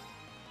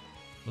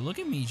 But look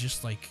at me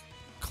just like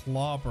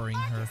clobbering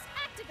her. Arcus,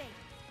 activate.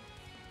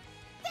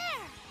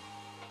 There.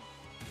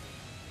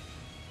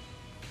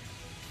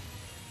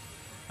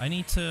 I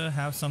need to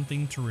have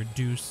something to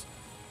reduce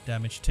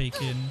damage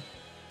taken,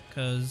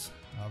 because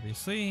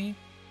obviously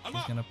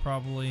she's gonna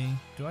probably...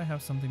 Do I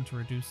have something to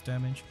reduce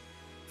damage?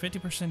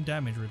 50%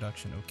 damage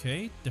reduction,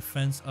 okay.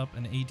 Defense up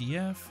and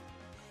ADF.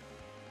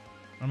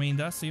 I mean,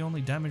 that's the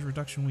only damage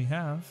reduction we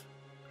have.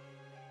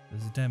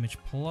 There's a damage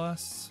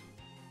plus.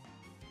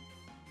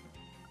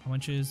 How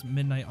much is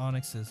Midnight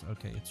Onyx's?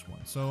 Okay, it's 1.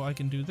 So I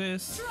can do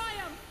this.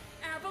 Triumph!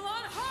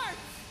 Avalon Heart!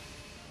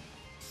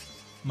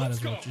 Might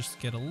as well just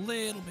get a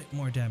little bit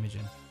more damage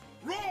in.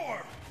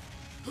 Roar!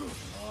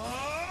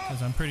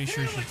 Because I'm pretty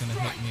sure she's gonna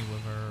hit me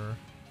with her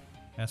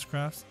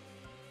S-Crafts.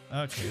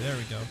 Okay, there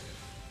we go.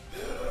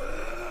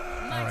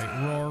 Alright,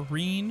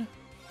 Roarine.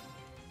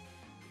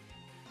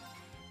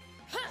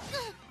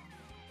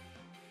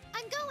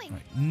 I'm going.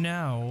 Right,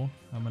 now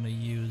I'm gonna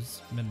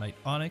use Midnight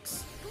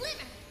Onyx. Glimmer.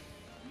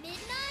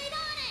 Midnight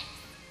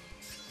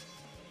Onyx.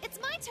 It's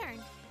my turn.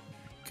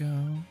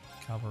 Go.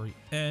 Cavalry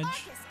Edge.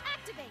 Arcus,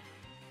 activate.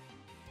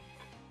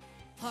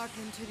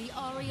 Hearken to the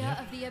aria Yep.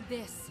 of the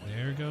abyss.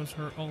 There goes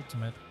her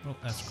ultimate. Well,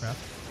 S-Craft.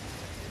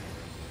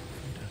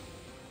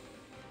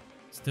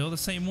 Still the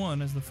same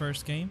one as the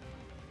first game.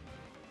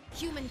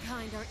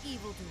 Humankind are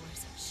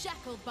evildoers,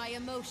 shackled by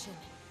emotion.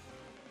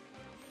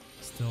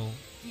 Still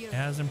Fury,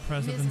 as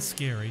impressive and misery,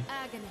 scary.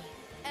 agony,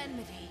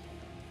 enmity.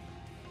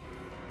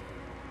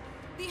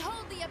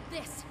 Behold the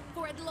abyss,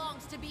 for it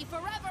longs to be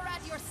forever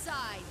at your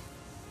side.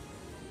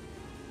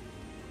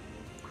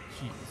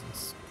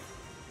 Jesus.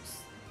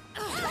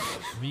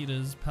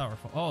 Vita's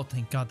powerful. Oh,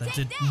 thank God that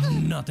did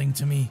nothing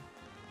to me.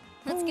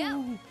 Let's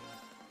go.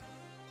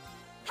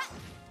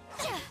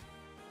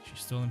 She's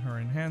still in her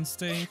enhanced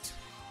state.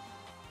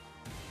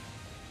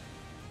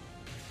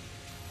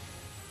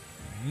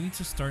 I need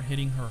to start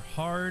hitting her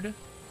hard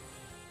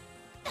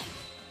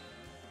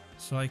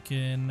so I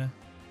can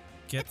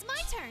get It's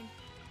my turn.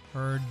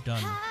 her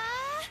done.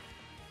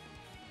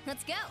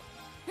 Let's go.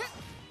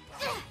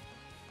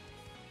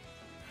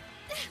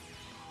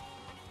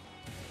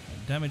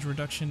 Damage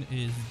reduction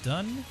is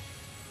done.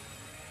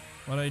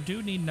 What I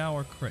do need now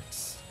are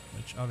crits,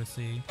 which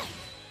obviously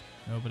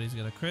nobody's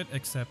gonna crit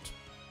except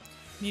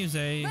Muse,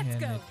 and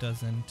go. it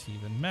doesn't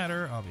even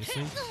matter,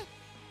 obviously.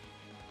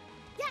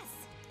 Yes.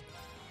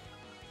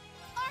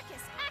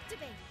 Arcus,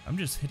 activate. I'm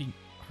just hitting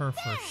her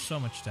for so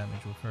much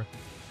damage with her.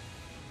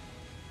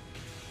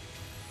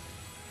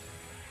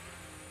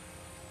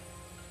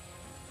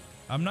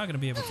 I'm not gonna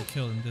be able to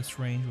kill in this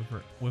range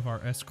with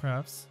our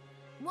S-Crafts.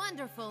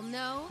 Wonderful,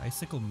 no?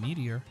 Icicle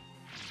Meteor.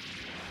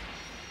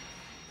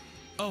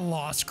 A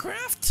Lost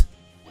Craft?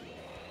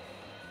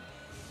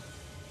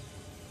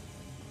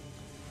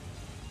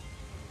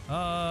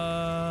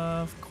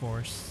 Of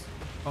course.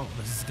 Oh,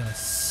 this is gonna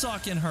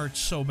suck and hurt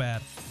so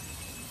bad.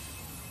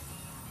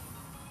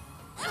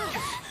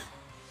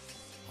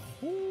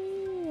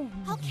 Ooh.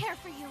 I'll care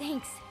for you.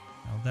 Thanks.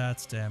 Now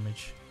that's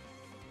damage.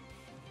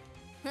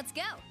 Let's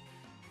go.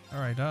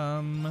 Alright,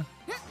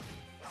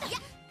 Yeah.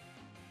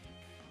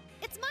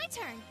 It's my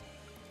turn.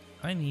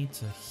 I need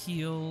to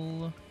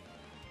heal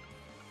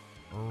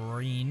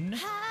Reen.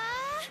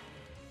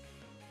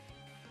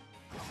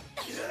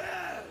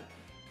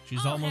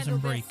 She's I'll almost in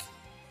handle break. this.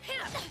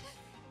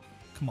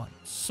 Come on,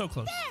 so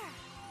close.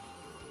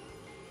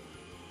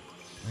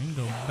 Reen,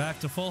 go back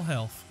to full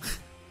health.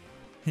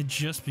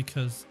 Just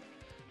because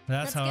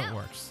that's Let's how it go.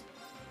 works.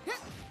 Yeah.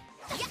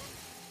 There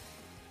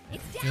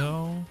It's we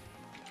down.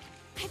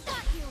 go. I've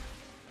got you.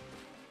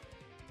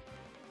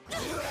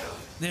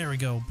 There we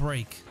go,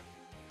 break.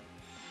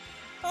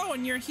 Oh,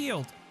 and you're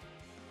healed.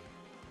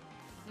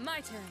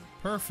 My turn.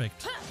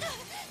 Perfect.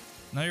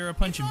 Now you're a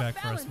punching It's bag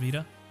off for us, balance.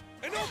 Vita.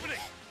 An opening!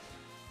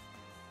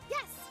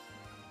 Yes.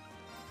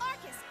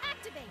 Arcus,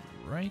 activate.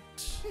 Right.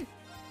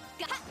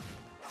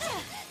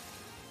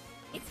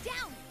 It's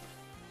down.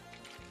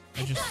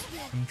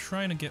 I'm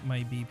trying to get my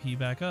BP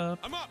back up.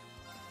 I'm up!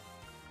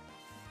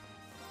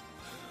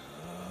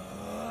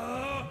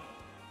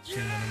 Chain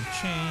and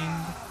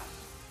chained.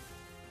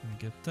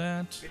 get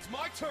that. It's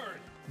my turn.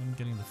 I'm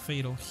getting the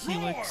Fatal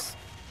Helix,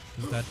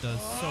 because that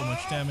does so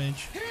much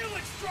damage.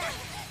 Helix strike.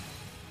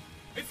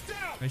 It's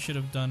down. I should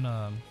have done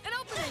An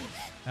opening.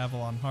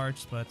 Avalon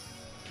Hearts, but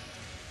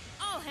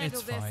I'll handle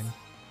it's this. fine.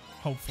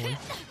 Hopefully.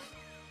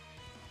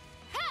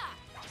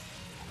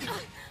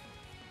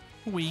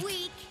 Weak.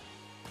 Weak.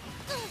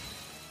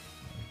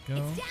 There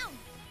we go. It's down.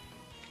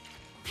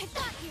 I've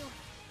got you.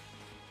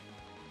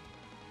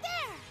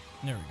 There.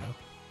 There we go.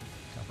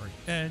 Covering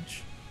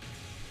edge.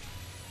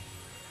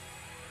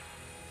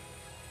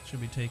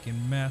 Should be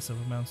taking massive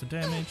amounts of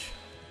damage.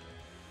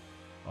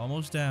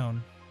 Almost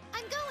down.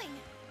 I'm going.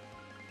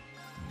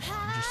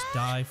 Just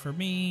die for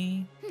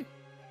me.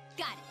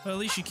 Got it. Well, at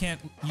least she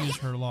can't use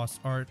her lost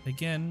art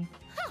again.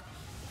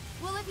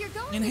 Well, if you're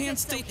going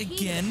Enhanced to get state so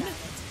again? heated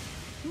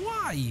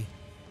Why?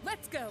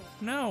 Let's go.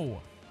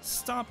 No.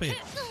 Stop it.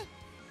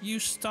 You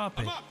stop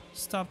it.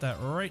 Stop that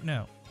right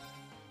now.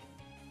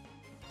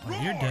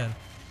 Oh, you're dead.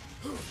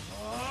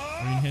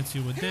 Green hits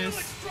you with Helix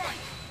this. strike.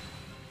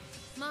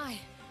 My,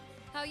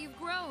 how you've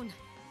grown.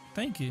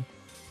 Thank you.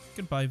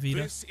 Goodbye,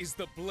 Vita. This is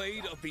the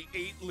blade of the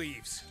 8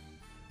 leaves.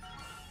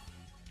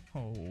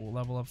 Oh,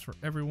 level ups for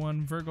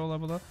everyone. Virgo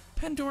leveled up.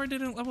 Pandora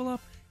didn't level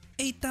up.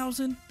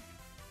 8,000.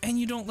 And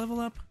you don't level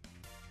up?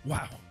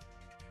 Wow.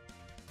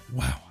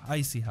 Wow.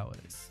 I see how it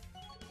is.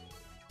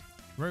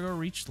 Virgo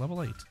reached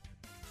level 8.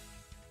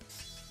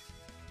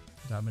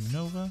 Diamond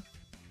Nova.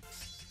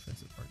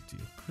 Defensive art deal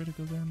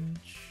critical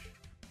damage.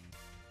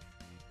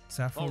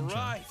 Sappho All Gem.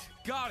 right,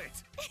 got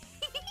it.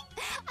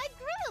 I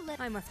grew a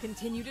little. I must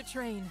continue to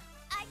train.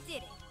 I did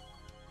it.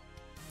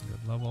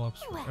 Good level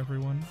ups for Well.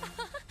 everyone.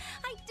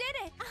 I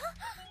did it.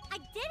 I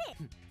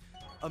did it.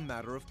 A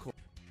matter of course.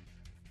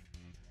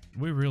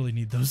 We really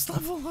need those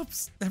level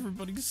ups.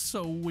 Everybody's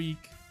so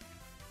weak.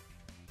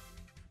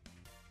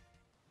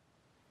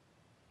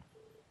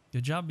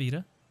 Good job,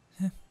 Vita.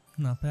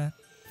 Not bad.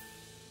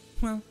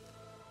 Well,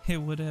 it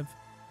would have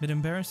been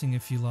embarrassing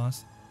if you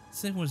lost,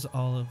 since it was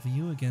all of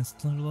you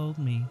against little old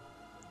me.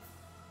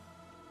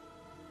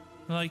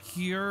 Like,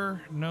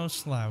 you're no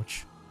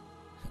slouch.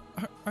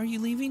 Are you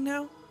leaving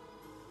now?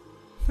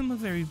 I'm a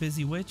very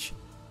busy witch.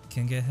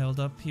 Can't get held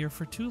up here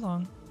for too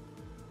long.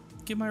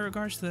 Give my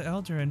regards to the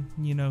elder and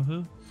you know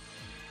who.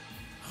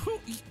 Who?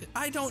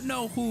 I don't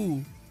know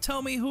who.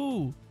 Tell me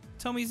who.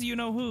 Tell me you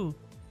know who.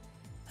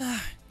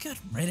 Good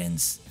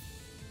riddance.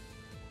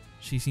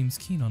 She seems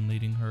keen on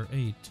lending her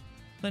aid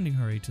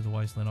to the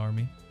Wiseland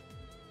army.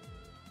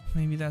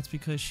 Maybe that's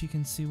because she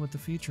can see what the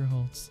future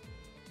holds.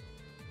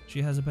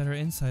 She has a better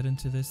insight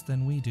into this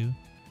than we do,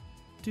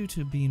 due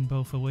to being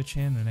both a witch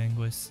and an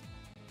Anguis.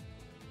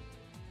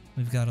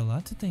 We've got a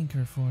lot to thank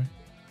her for.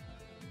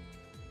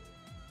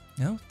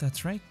 Oh,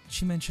 that's right.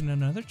 She mentioned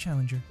another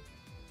challenger.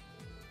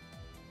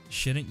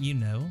 Shouldn't you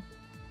know?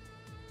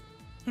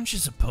 Aren't you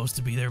supposed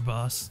to be their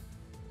boss?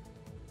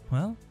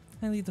 Well,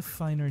 I leave the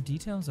finer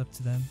details up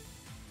to them.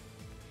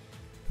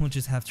 We'll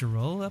just have to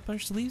roll up our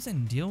sleeves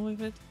and deal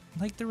with it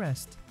like the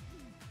rest.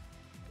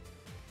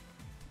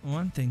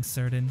 One thing's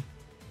certain.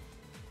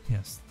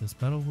 Yes, this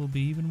battle will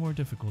be even more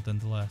difficult than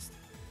the last.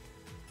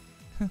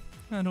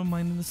 I don't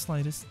mind in the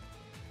slightest.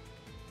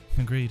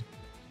 Agreed.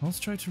 I'll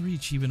try to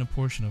reach even a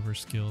portion of her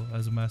skill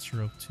as a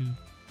master of 2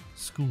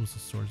 schools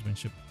of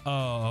swordsmanship.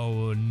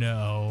 Oh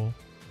no.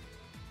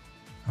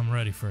 I'm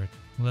ready for it.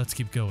 Let's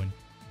keep going.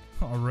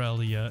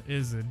 Aurelia,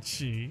 isn't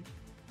she?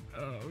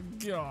 Oh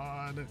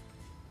god.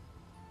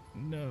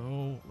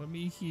 No, let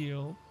me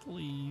heal,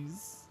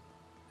 please.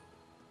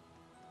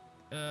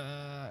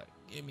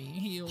 Give me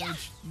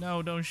healage.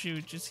 No, don't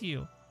shoot, just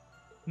heal.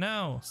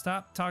 No,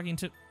 stop talking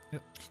to...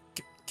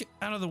 Get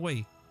out of the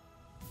way.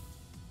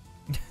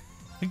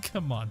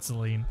 Come on,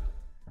 Celine.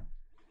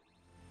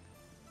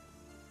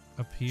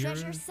 Up here,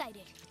 Treasure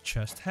sighted.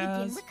 chest Begin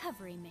has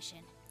recovery mission.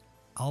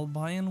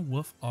 Albion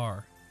Wolf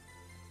R.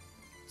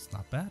 It's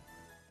not bad.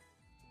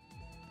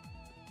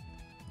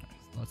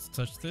 Alright, let's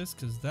touch this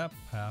because that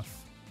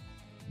path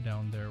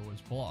down there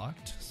was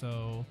blocked.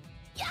 So,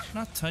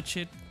 not touch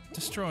it,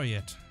 destroy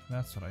it.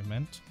 That's what I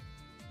meant.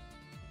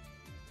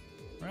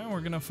 Well,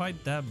 we're gonna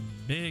fight that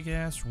big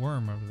ass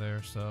worm over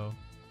there, so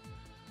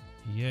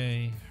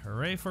yay.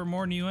 Hooray for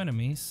more new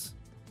enemies.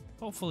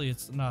 Hopefully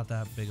it's not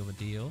that big of a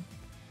deal.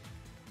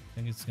 I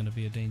think it's gonna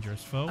be a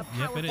dangerous foe.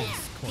 Yep, it is.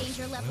 Of course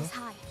Danger it will. levels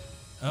high.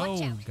 Oh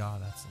Watch out.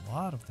 god, that's a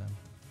lot of them.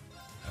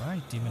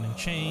 Alright, Demon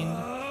Enchained.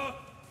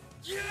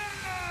 Yeah!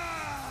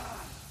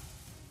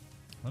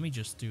 Let me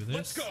just do this.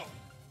 Let's go.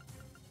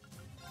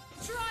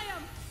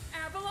 Triumph!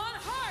 Avalon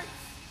Heart!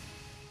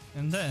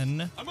 And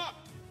then I'm up.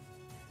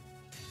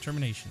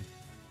 Termination.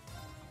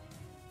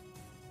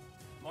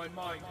 My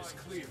mind is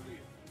clear.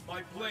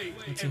 My blade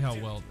Let's see how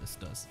empty. well this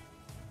does.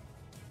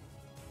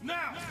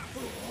 Now.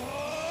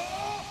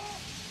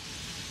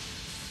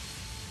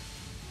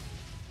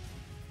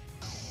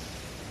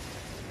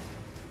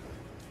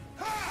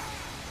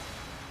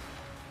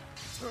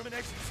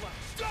 Termination slash.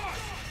 Die!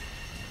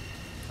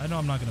 I know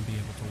I'm not going to be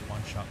able to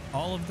one-shot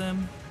all of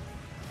them,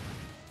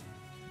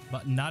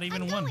 but not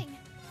even I'm one. going.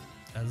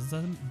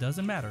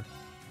 Doesn't matter.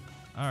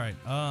 Alright,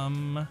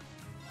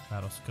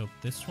 battle scope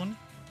this one.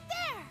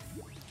 There!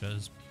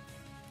 Just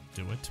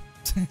do it.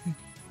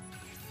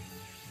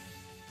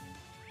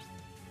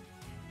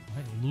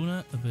 Alright,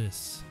 Luna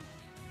Abyss.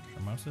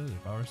 Hermosa,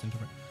 devours into.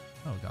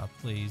 Oh god,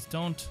 please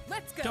don't.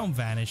 Let's go. Don't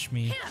vanish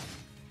me.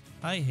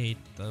 I hate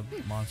the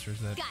monsters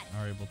that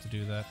are able to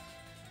do that.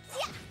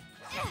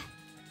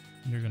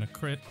 You're gonna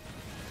crit.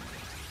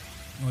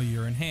 Oh,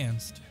 you're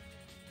enhanced.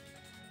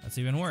 That's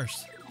even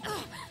worse.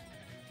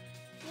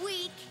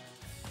 Weak.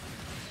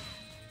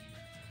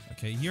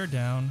 Okay, you're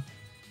down.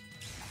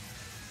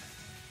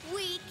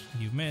 Weak.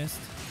 You missed.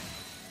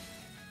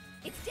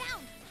 It's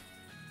down.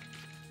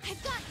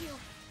 I've got you.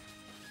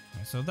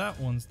 Okay, so that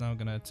one's now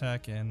gonna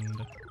attack and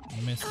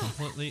miss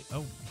completely.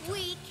 Oh.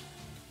 Weak.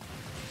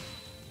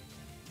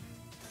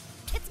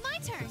 It's my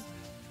turn.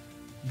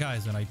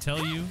 Guys, when I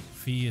tell you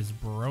Fee is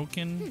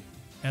broken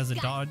as a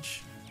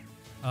dodge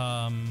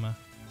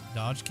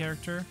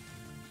character,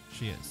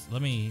 she is.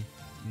 Let me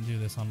do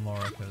this on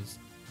Laura because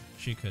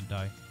she could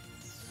die.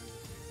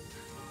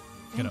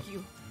 Get up. Thank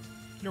you.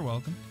 You're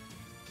welcome.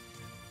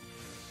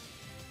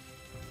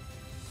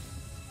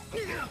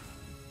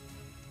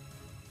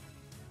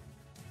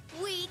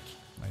 Weak.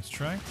 Nice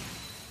try.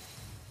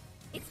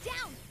 It's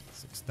down.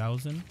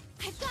 6,000.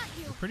 I've got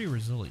you. You're pretty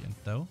resilient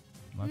though.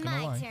 I'm not gonna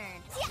My lie.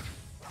 turn.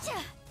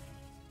 Yeah.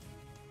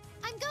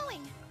 I'm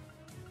going.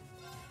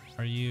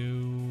 Are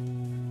you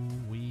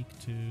weak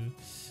to?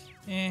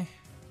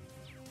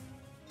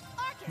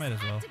 Arcus, Might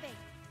as well. activate.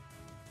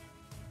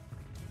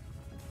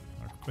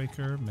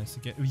 Quaker, miss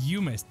again.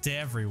 You missed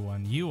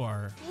everyone. You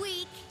are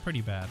Weak.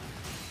 pretty bad.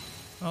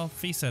 Well,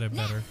 Fee said it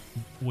better.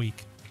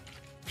 Weak.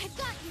 I've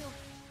got you.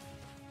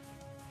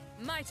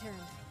 My turn.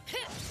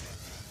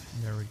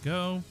 There we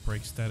go.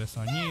 Break status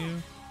on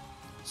you.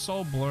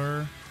 Soul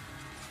Blur.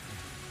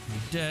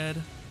 You're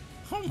dead.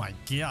 Oh my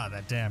god,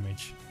 that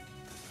damage.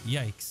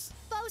 Yikes.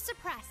 Foe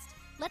suppressed.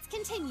 Let's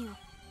continue.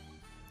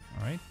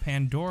 Alright,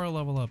 Pandora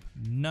level up.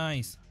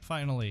 Nice.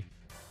 Finally.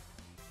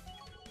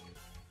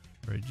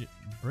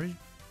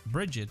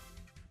 Brigid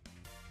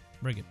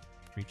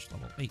reached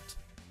level 8.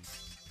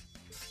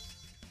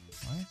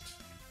 Alright.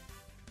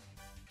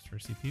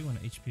 Restore CP when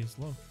HP is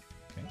low.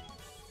 Okay.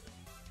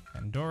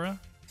 Pandora.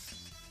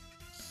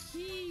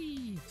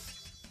 Yee.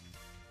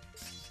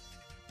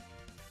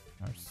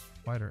 Our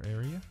spider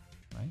area.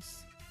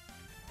 Nice.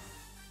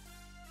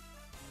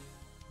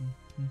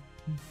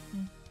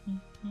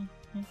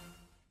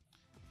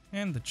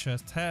 And the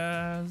chest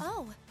has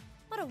Oh,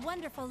 what a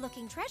wonderful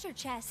looking treasure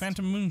chest.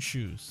 Phantom Moon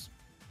shoes.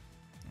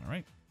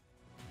 Alright.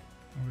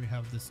 We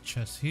have this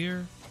chest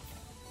here.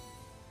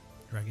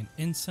 Dragon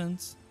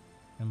incense.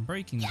 And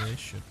breaking this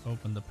should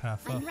open the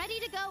path up I'm ready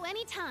to go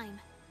anytime.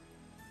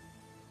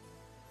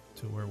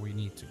 to where we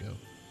need to go.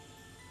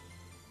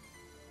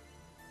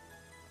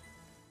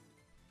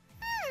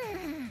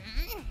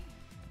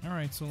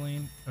 Alright,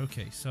 Celine.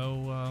 Okay,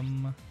 so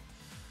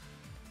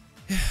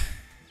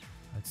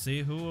let's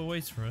see who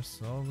awaits for us.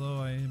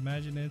 Although I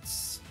imagine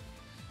it's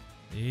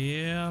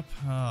yep.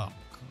 Oh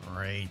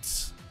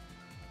great.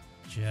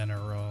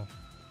 General.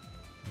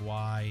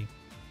 Why?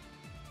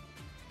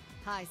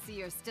 I see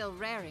you're still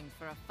raring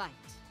for a fight.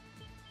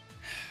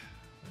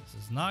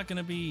 This is not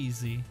gonna be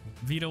easy.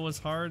 Vito was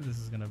hard. This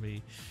is gonna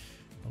be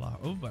a lot.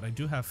 Oh, but I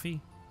do have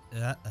Fee.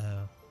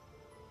 Uh-oh.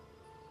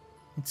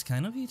 It's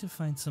kind of you to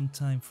find some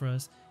time for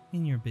us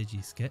in your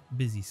busy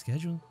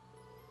schedule.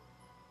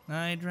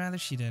 I'd rather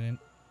she didn't.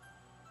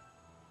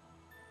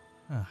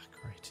 Ah,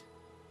 great.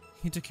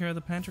 You took care of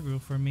the Panther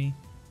Group for me,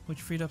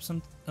 which freed up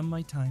some of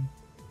my time.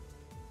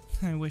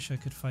 I wish I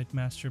could fight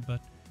Master,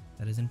 but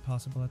that is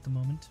impossible at the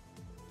moment.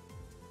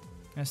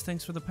 As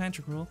thanks for the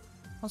Panther Gruel,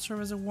 I'll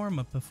serve as a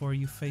warm-up before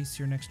you face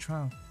your next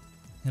trial.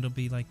 It'll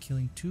be like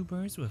killing 2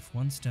 birds with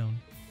 1 stone.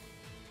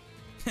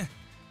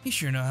 You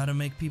sure know how to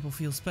make people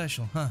feel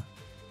special, huh?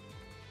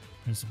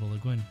 Principal Le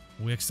Guin,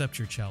 we accept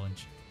your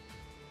challenge.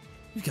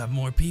 We've got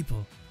more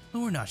people, but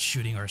we're not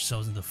shooting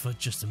ourselves in the foot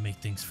just to make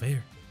things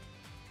fair.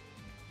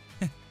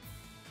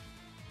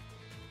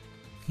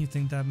 You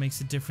think that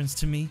makes a difference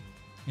to me?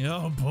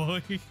 Oh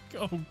boy,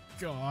 oh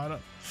god.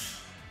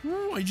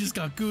 Ooh, I just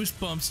got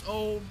goosebumps.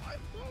 Oh my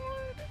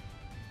lord.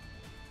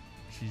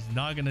 She's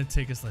not gonna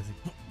take us lightly.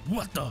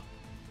 What the?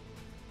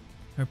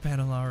 Her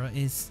battle aura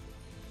is...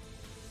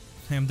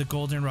 I am the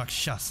Golden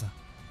Rakshasa.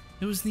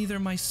 It was neither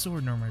my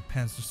sword nor my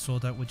Panzer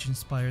Soldat which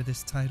inspired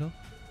this title.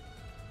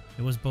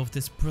 It was both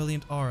this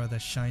brilliant aura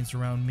that shines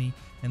around me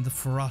and the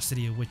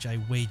ferocity of which I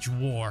wage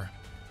war.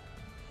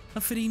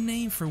 A fitting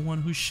name for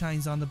one who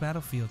shines on the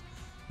battlefield,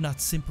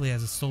 not simply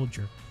as a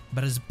soldier,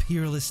 but as a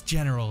peerless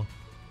general.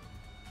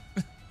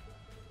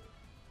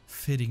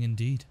 Fitting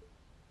indeed.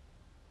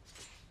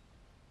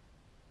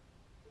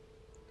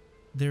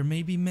 There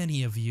may be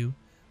many of you,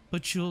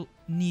 but you'll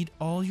need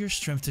all your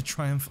strength to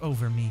triumph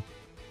over me.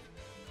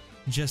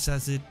 Just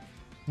as it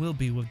will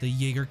be with the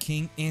Jaeger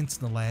King and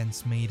the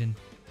Lance Maiden.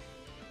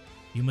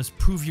 You must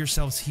prove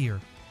yourselves here,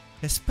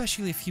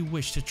 especially if you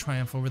wish to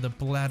triumph over the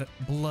blood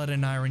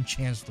and iron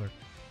Chancellor,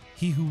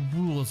 he who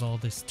rules all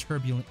this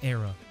turbulent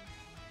era.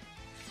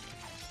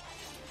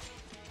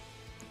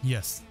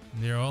 Yes,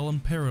 they are all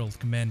unparalleled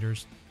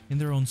commanders in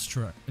their own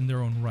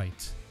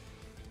right.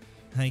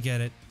 I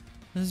get it.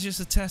 This is just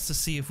a test to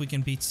see if we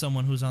can beat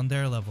someone who's on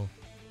their level.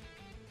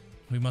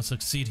 We must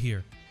succeed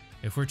here,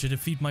 if we're to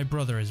defeat my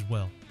brother as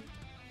well.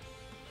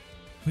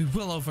 We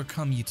will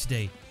overcome you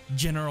today,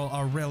 General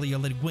Aurelia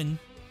Ledwin.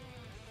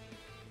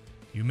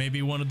 You may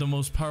be one of the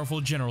most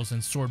powerful generals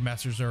and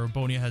swordmasters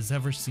Erebonia has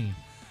ever seen,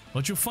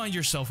 but you'll find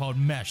yourself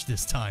outmatched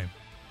this time.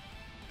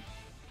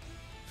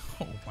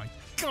 Oh my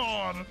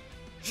god!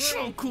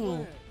 So cool!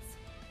 Words.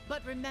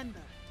 But remember,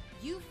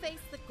 you face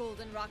the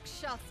Golden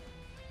Rakshasa,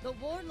 the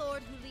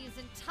warlord who leaves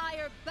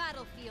entire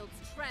battlefields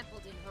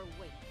trampled in her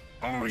wake.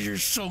 Oh, you're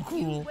so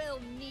cool! You will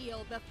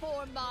kneel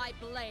before my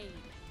blade.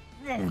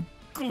 Oh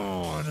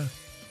god!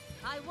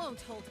 I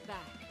won't hold back.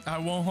 I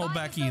won't hold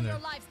back either. Your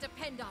lives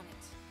depend on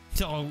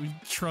it. Oh,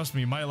 trust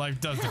me, my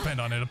life does depend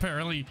on it,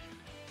 apparently.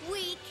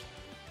 Weak.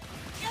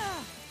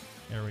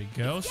 There we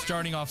go.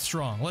 Starting off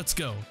strong. Let's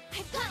go.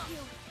 I've got you.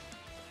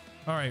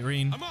 Alright,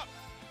 Reen. I'm up.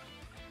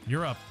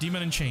 You're up.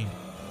 Demon and Chain.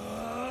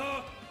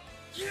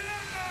 Yeah!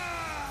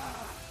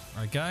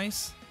 Alright,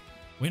 guys.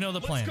 We know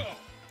the plan. Let's go.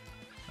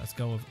 Let's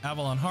go with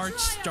Avalon Heart,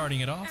 starting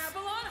it off.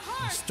 Avalon We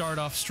Heart! start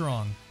off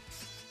strong.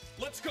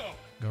 Let's go.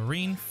 Go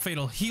Reen.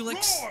 Fatal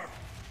Helix.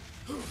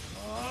 Roar!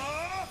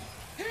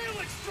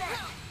 Helix strike!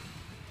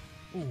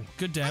 Ooh,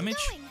 good damage.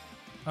 I'm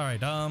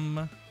going.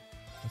 Alright,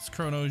 let's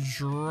Chrono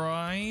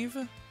Drive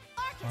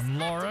on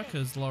Laura,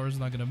 because Laura's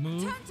not gonna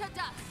move. Turn to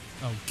dust.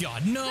 Oh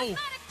god, no! Hypnotic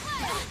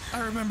blade. I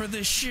remember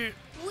this shit.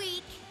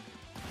 Weak.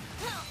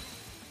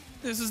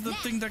 This is the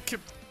thing that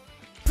kept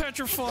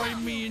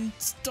petrifying me and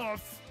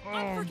stuff. Oh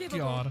Unforgivable.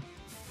 god.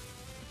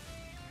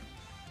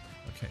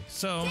 Okay,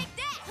 so Take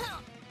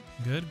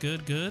that. good.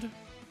 There.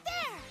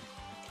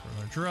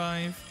 Chrono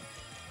Drive.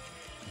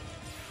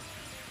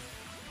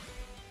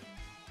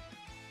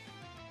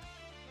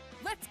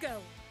 Let's go!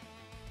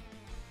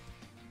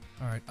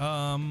 Alright,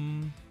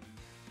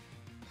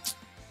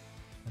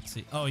 let's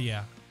see. Oh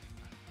yeah.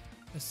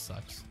 This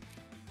sucks.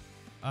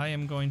 I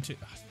am going to he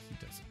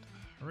doesn't.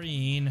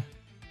 Reen.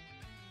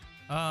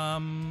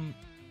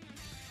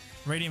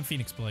 Radiant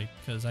Phoenix Blade,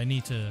 because I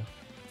need to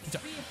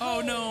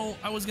oh no!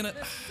 I was gonna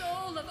The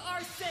soul of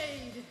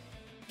Arcade!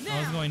 I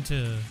was going to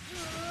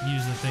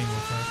use the thing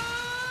with her.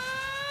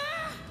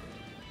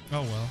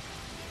 Oh well.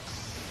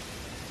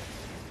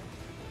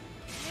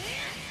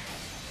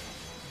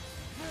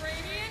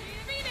 Radiant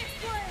Phoenix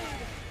Blade!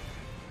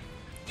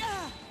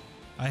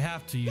 I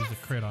have to use the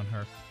crit on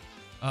her.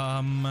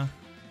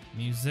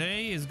 Muse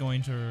is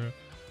going to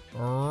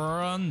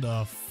run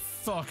the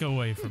fuck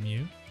away from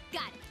you.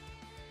 Got it.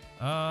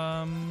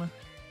 All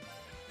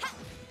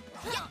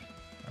Yeah.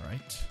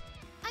 right.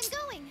 I'm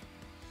going.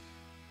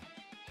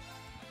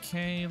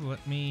 Okay,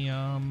 let me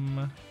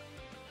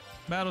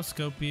battle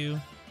scope you.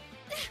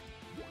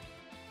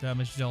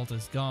 Damage dealt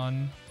is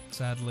gone,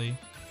 sadly.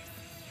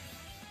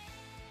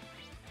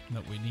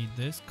 But we need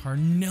this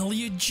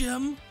Carnelia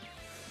gem.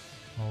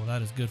 Oh,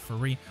 that is good for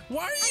Reen.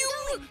 Why are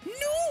you?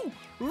 No!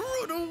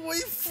 Run away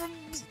from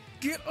me!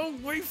 Get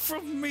away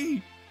from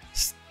me!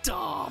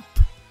 Stop!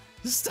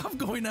 Stop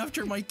going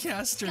after my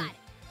caster. Got it.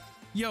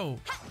 Yo,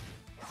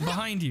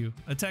 behind you.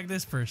 Attack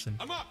this person.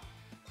 I'm up.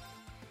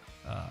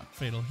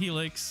 Fatal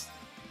Helix.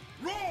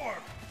 Roar!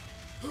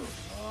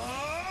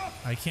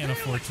 I can't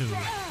afford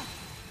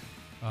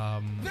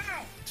Now!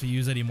 to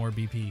use any more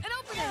BP An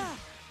opening!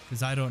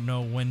 because I don't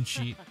know when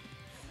she.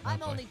 I'm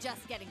boy. only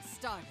just getting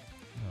started.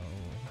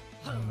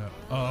 Oh no!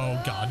 Oh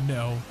god,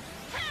 no!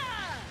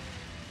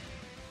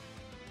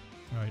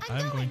 All right,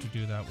 I'm going to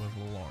do that with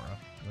Laura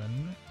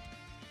then.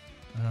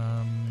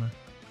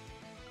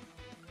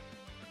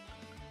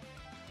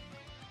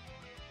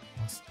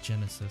 Lost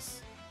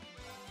Genesis.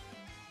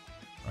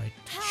 Right,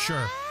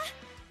 sure.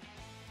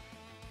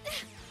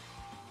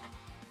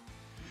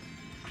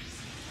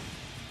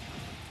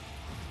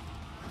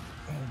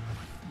 Oh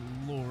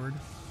my lord.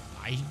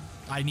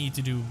 I need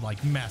to do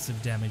like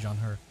massive damage on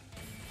her.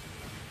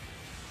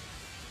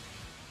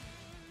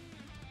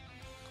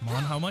 Come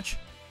on, how much?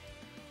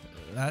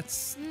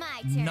 That's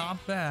My turn.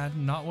 not bad.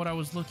 Not what I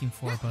was looking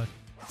for, but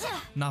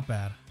not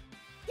bad.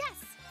 Yes.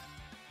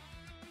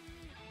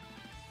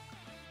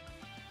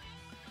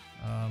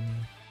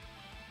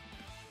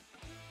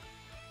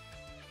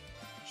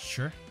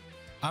 Sure.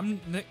 I'm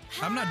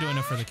not doing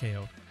it for the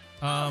KO.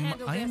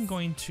 handle I am this.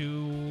 going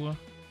to,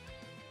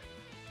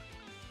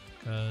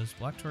 because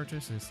Black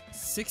Tortoise is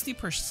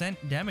 60%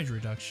 damage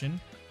reduction,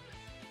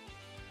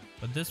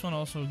 but this one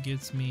also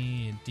gives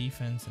me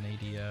defense and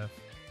ADF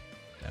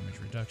damage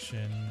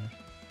reduction.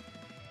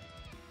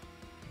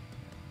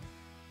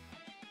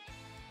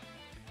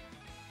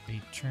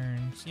 8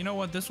 turns. You know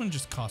what? This one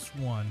just costs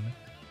 1,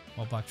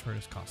 while Black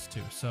Tortoise costs 2.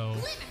 So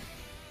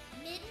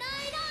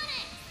Midnight on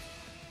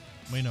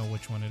it. we know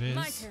which one it is.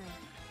 My turn.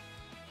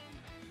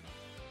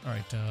 All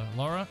right,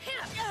 Laura.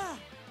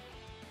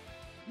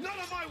 None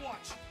of my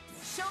watch!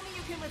 Show me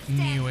you can withstand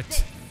Knew it.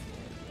 this.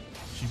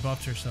 She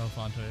buffed herself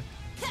onto it.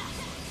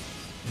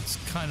 It's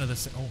kind of the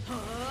same. Oh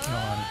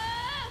god.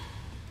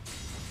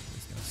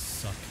 It's gonna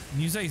suck.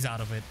 Muse's out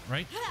of it,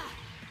 right?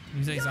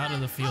 Muse's out of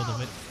the field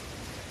of it.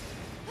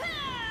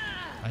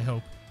 I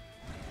hope.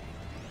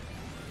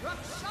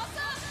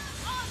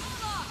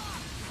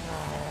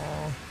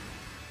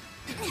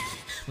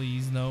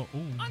 Please no.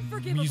 Ooh,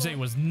 Muse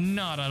was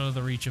not out of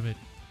the reach of it.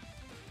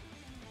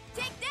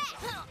 Take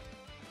that.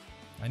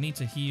 I need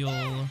to heal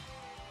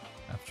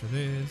after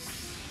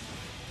this.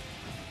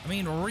 I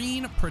mean,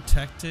 Reen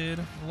protected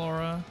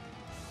Laura.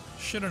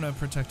 Shouldn't have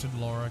protected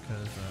Laura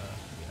because, yeah.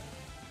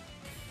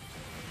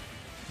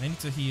 I need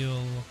to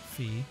heal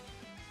Fee.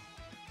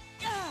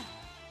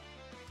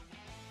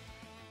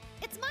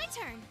 It's my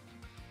turn.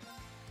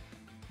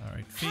 All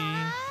right, Fee.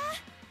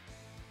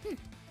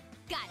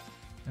 Got it.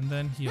 And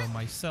then heal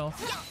myself.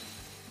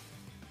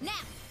 Now.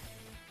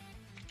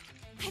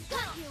 I've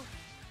got you.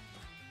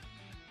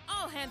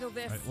 I'll handle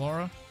this. All right,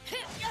 Laura.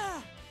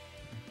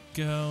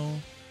 Go.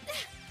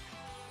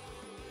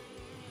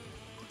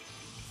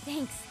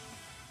 Thanks.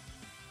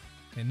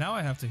 Okay, now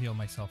I have to heal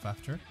myself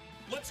after.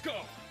 Let's go.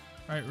 All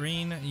right,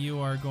 Reen, you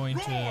are going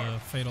to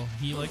Fatal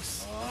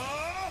Helix.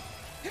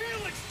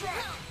 Helix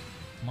strike.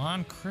 Come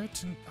on,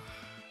 crit. And,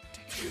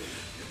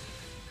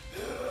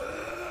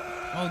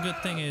 oh, good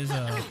thing is,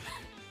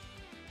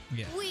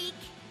 yeah. Weak.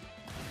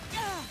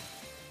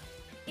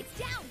 It's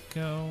down.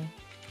 Go.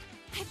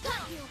 I've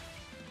got you.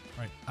 All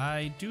right,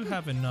 I do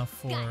have enough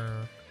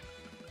for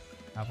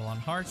Avalon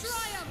Hearts,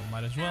 so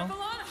might as well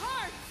Avalon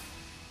Heart.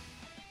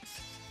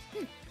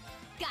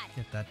 Got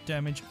it. get that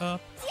damage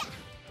up.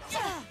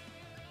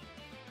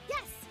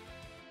 Yes.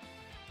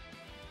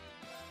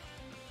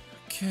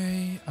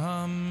 Okay,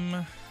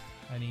 I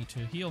need to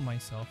heal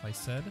myself, I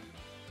said.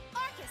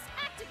 Arcus,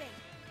 activate.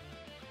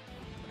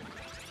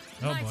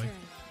 Oh My boy.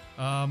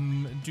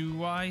 turn.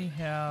 Do I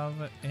have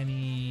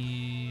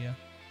any...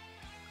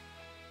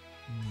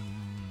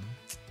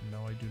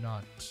 no, I do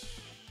not.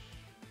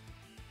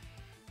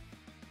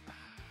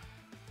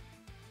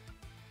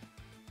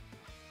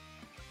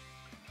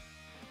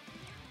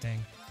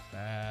 Dang,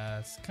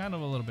 that's kind of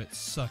a little bit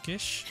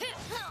suckish.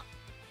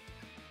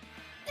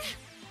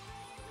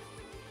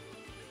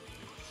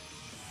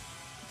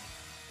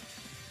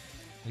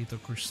 Lethal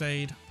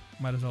Crusade.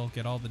 Might as well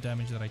get all the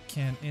damage that I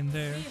can in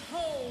there.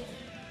 Behold,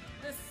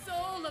 the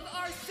soul of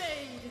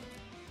Arcade.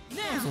 Might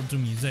as Now. well do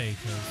Muse,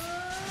 because,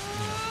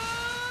 you know,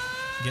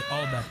 get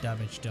all that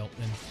damage dealt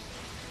in.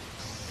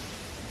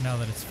 Now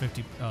that it's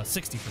 60% up.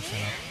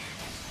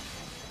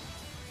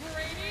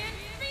 Radiant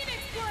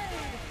Phoenix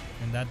Blade.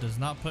 And that does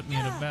not put me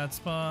in a bad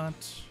spot.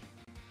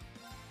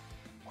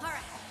 All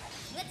right,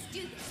 let's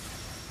do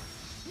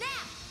this.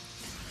 Now.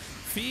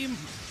 Fee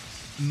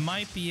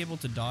might be able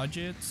to dodge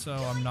it, so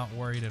I'm not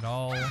worried at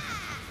all.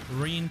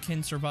 Reen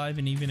can survive,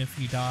 and even if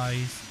he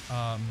dies,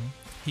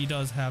 he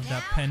does have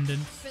that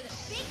pendant, For the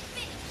big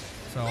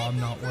finish. so I'm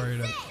not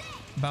worried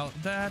about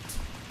that.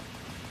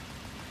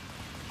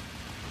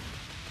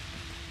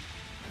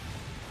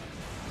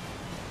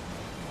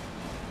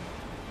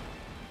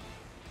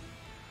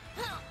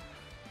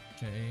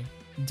 Okay,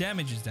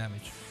 damage is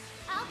damage.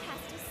 I'll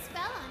cast a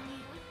spell on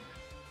you.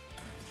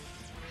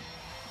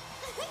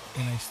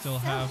 And I still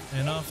have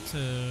enough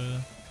to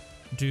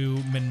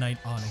do Midnight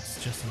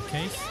Onyx just in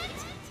case.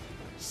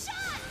 Shot!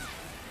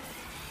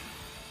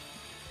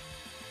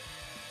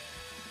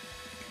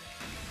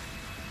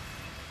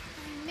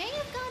 I may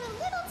have gone a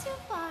little too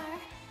far.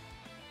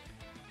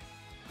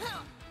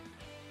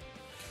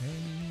 Okay,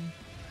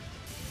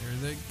 here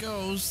that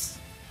goes.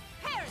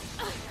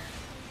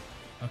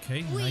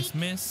 Okay, nice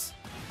miss.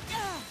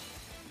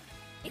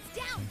 It's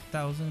down.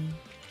 1,000.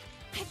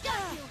 I've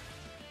got you.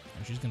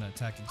 Oh, she's gonna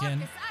attack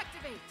again. Arcus,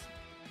 activate.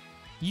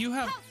 You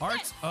have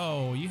arts?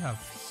 Oh, you have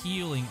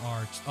healing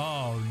arts.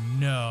 Oh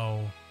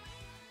no.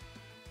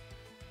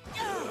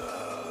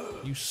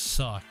 You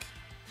suck.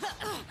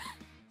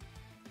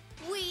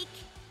 Weak.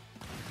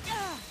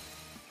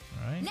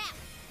 Alright. Now.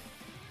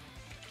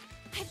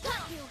 I've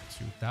got you.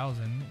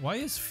 2,000. Why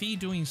is Fee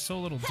doing so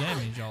little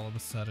damage all of a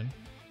sudden?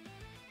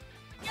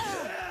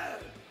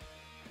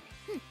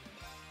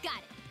 Got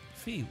it.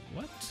 Fee,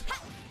 what?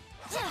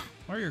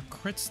 Why are your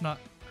crits not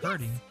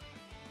hurting?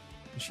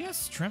 Does she have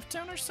strength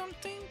down or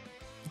something?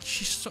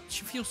 She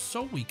feels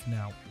so weak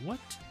now. What?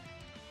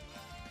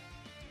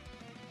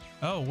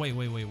 Oh, wait.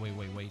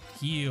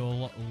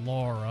 Heal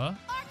Laura.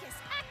 Arcus,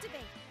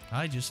 activate.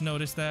 I just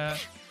noticed that.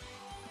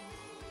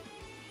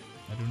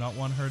 I do not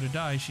want her to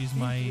die. She's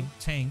my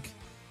tank.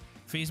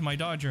 Fee's my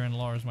dodger and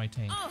Laura's my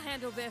tank. I'll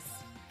handle this.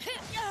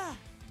 There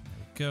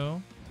we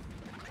go.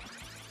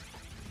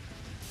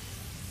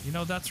 You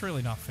know, that's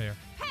really not fair.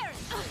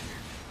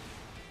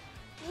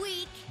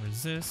 Weak.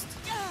 Resist.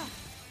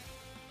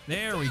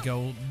 There we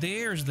go.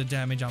 There's the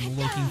damage I'm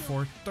looking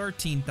for.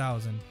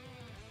 13,000.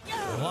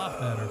 A lot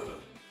better.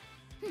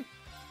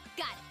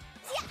 Got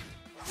it.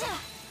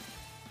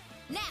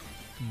 Now.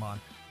 Come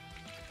on.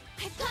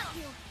 I've got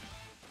you.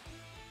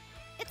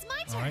 It's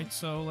my turn. Alright,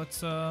 so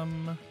let's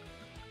Avalon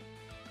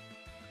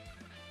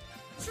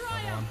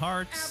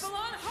Hearts.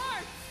 Avalon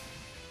Heart.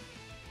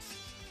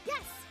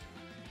 Yes.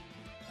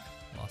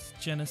 Lost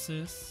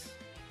Genesis.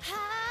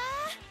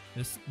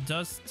 This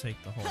does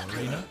take the whole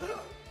arena.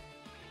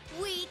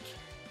 Weak.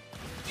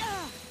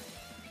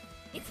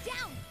 It's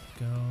down.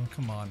 Go,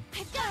 come on.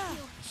 I've got you.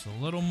 Just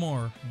a little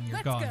more and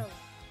you're gone. Go.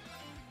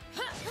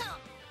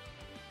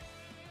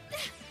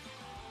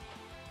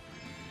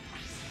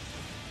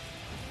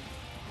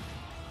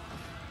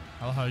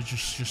 I love how it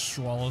just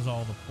swallows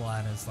all the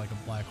planets like a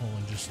black hole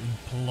and just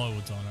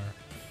implodes on her.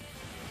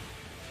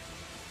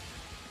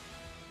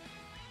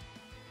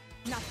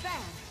 Not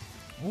bad.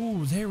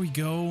 Oh, there we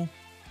go.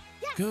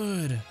 Yes.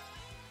 Good.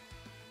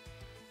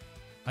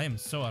 I am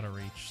so out of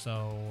reach,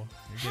 so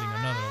you're getting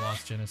another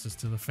Lost Genesis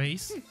to the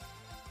face.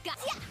 Got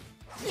ya.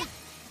 Yeah.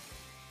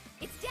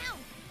 It's down.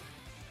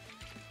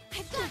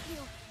 I've got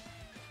you.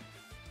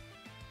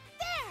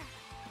 There.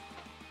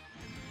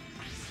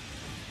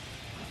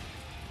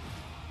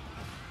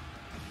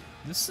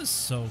 This is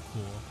so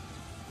cool.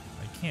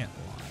 I can't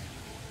lie.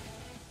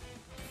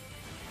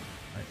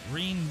 Alright,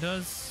 Reen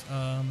does,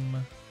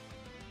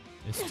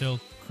 is still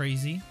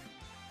crazy.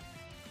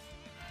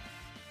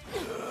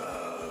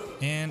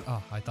 And,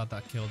 oh, I thought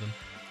that killed him.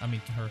 I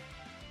mean, her.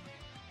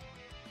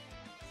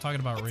 Talking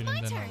about Reen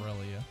and then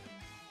Aurelia.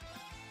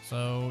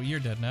 So,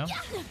 you're dead now.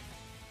 Yeah.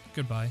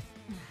 Goodbye.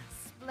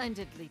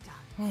 Splendidly done.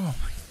 Oh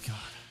my god.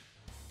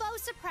 Foe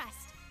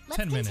suppressed. Let's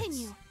 10 minutes.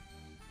 continue.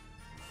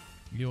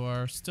 You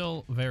are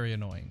still very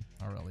annoying,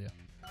 Aurelia.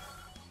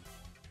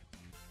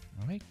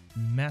 Alright,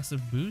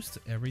 massive boost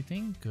to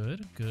everything.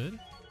 Good, good.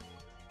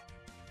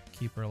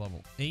 Keep her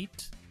level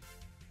 8.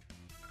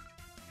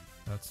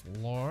 That's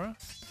Laura.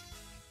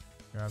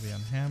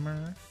 Gravion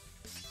Hammer.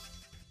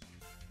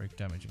 Break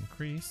damage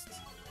increased.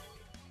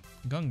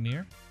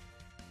 Gungnir.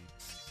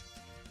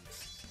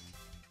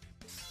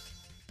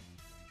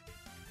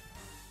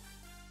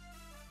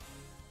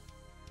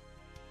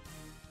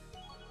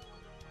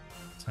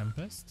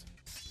 Tempest.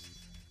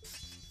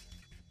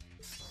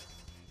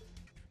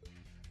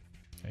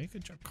 Okay,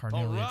 good job,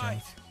 Carnelia. All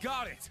right,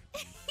 got it.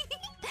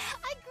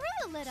 I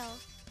grew a little.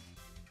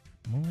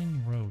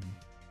 Mulling Road.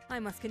 I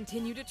must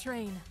continue to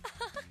train.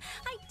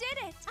 I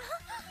did it.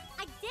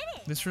 I did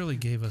it. This really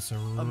gave us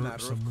some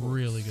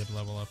really good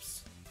level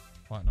ups.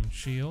 Platinum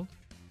Shield.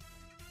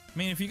 I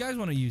mean, if you guys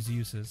want to use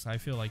uses, I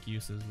feel like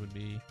uses would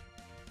be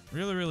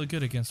really, really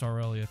good against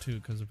Aurelia too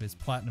because of his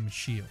Platinum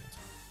Shield.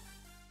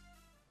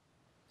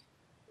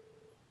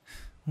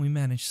 We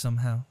managed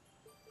somehow.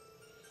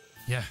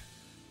 Yeah,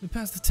 we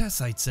passed the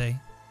test, I'd say.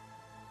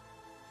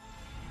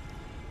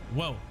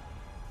 Whoa.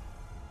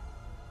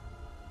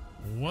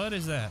 What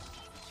is that?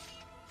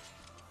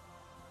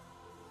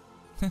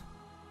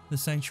 The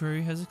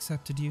sanctuary has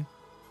accepted you.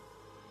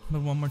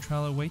 But one more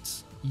trial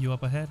awaits you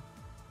up ahead.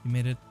 You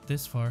made it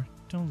this far.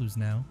 Don't lose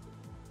now.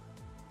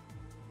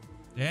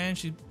 And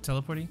she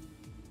teleporting.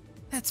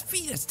 That's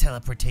Vita's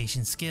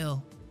teleportation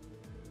skill.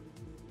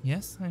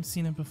 Yes, I've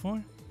seen it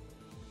before.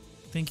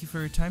 Thank you for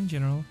your time,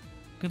 General.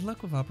 Good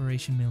luck with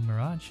Operation Mil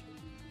Mirage.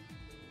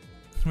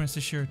 Rest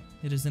assured,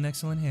 it is in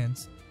excellent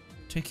hands.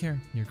 Take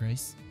care, Your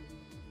Grace.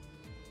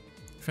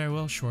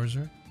 Farewell,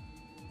 Schwarzer.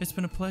 It's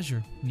been a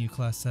pleasure, New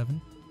Class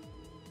 7.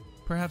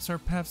 Perhaps our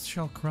paths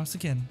shall cross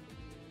again.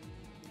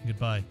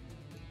 Goodbye.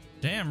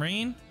 Damn,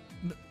 Reen.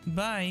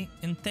 Bye,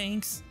 and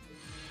thanks.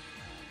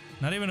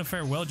 Not even a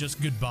farewell,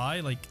 just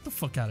goodbye? Like, get the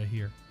fuck out of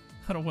here.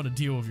 I don't want to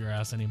deal with your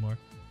ass anymore.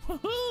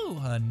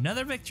 Woohoo!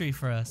 Another victory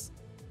for us.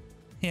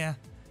 Yeah,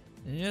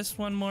 just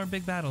one more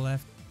big battle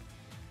left.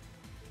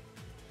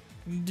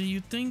 Do you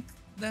think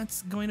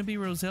that's going to be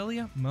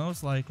Roselia?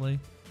 Most likely.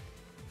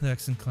 The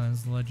Hexen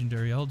Clan's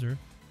legendary elder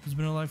has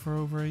been alive for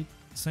over 8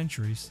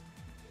 centuries.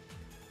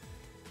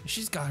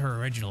 She's got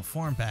her original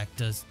form back.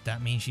 Does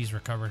that mean she's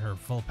recovered her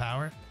full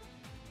power?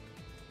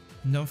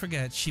 Don't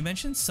forget, she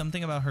mentioned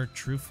something about her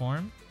true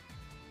form.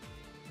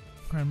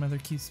 Grandmother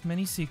keeps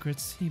many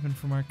secrets, even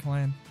from our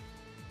clan.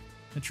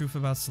 The truth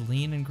about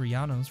Celine and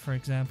Grianos, for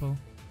example.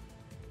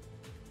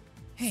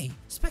 Hey,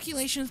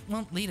 speculations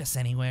won't lead us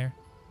anywhere.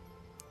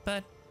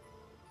 But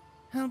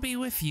I'll be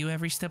with you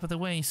every step of the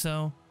way,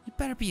 so you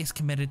better be as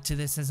committed to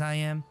this as I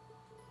am.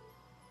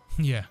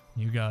 Yeah,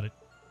 you got it.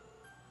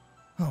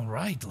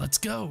 Alright, let's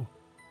go.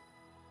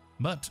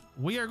 But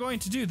we are going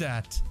to do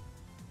that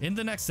in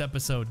the next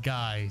episode,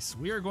 guys.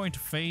 We are going to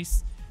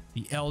face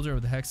the Elder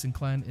of the Hexen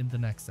Clan in the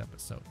next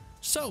episode.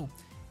 So,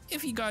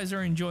 if you guys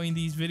are enjoying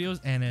these videos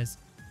and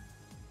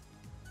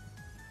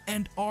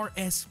are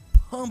as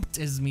pumped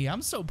as me,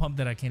 I'm so pumped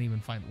that I can't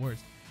even find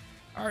words,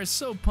 are as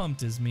so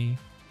pumped as me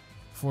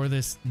for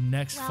this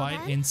next fight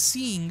and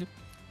seeing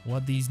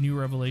what these new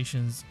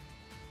revelations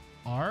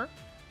are,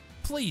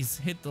 please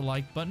hit the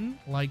like button,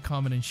 like,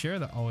 comment, and share.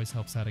 That always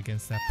helps out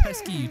against that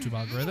pesky YouTube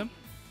algorithm.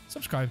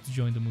 Subscribe to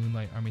join the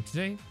Moonlight Army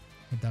today.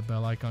 Hit that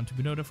bell icon to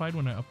be notified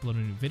when I upload a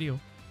new video.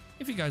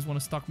 If you guys want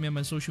to stalk me on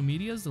my social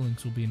medias, the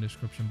links will be in the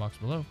description box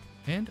below.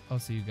 And I'll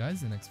see you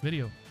guys in the next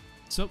video.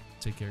 So,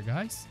 take care,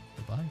 guys.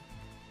 Bye-bye.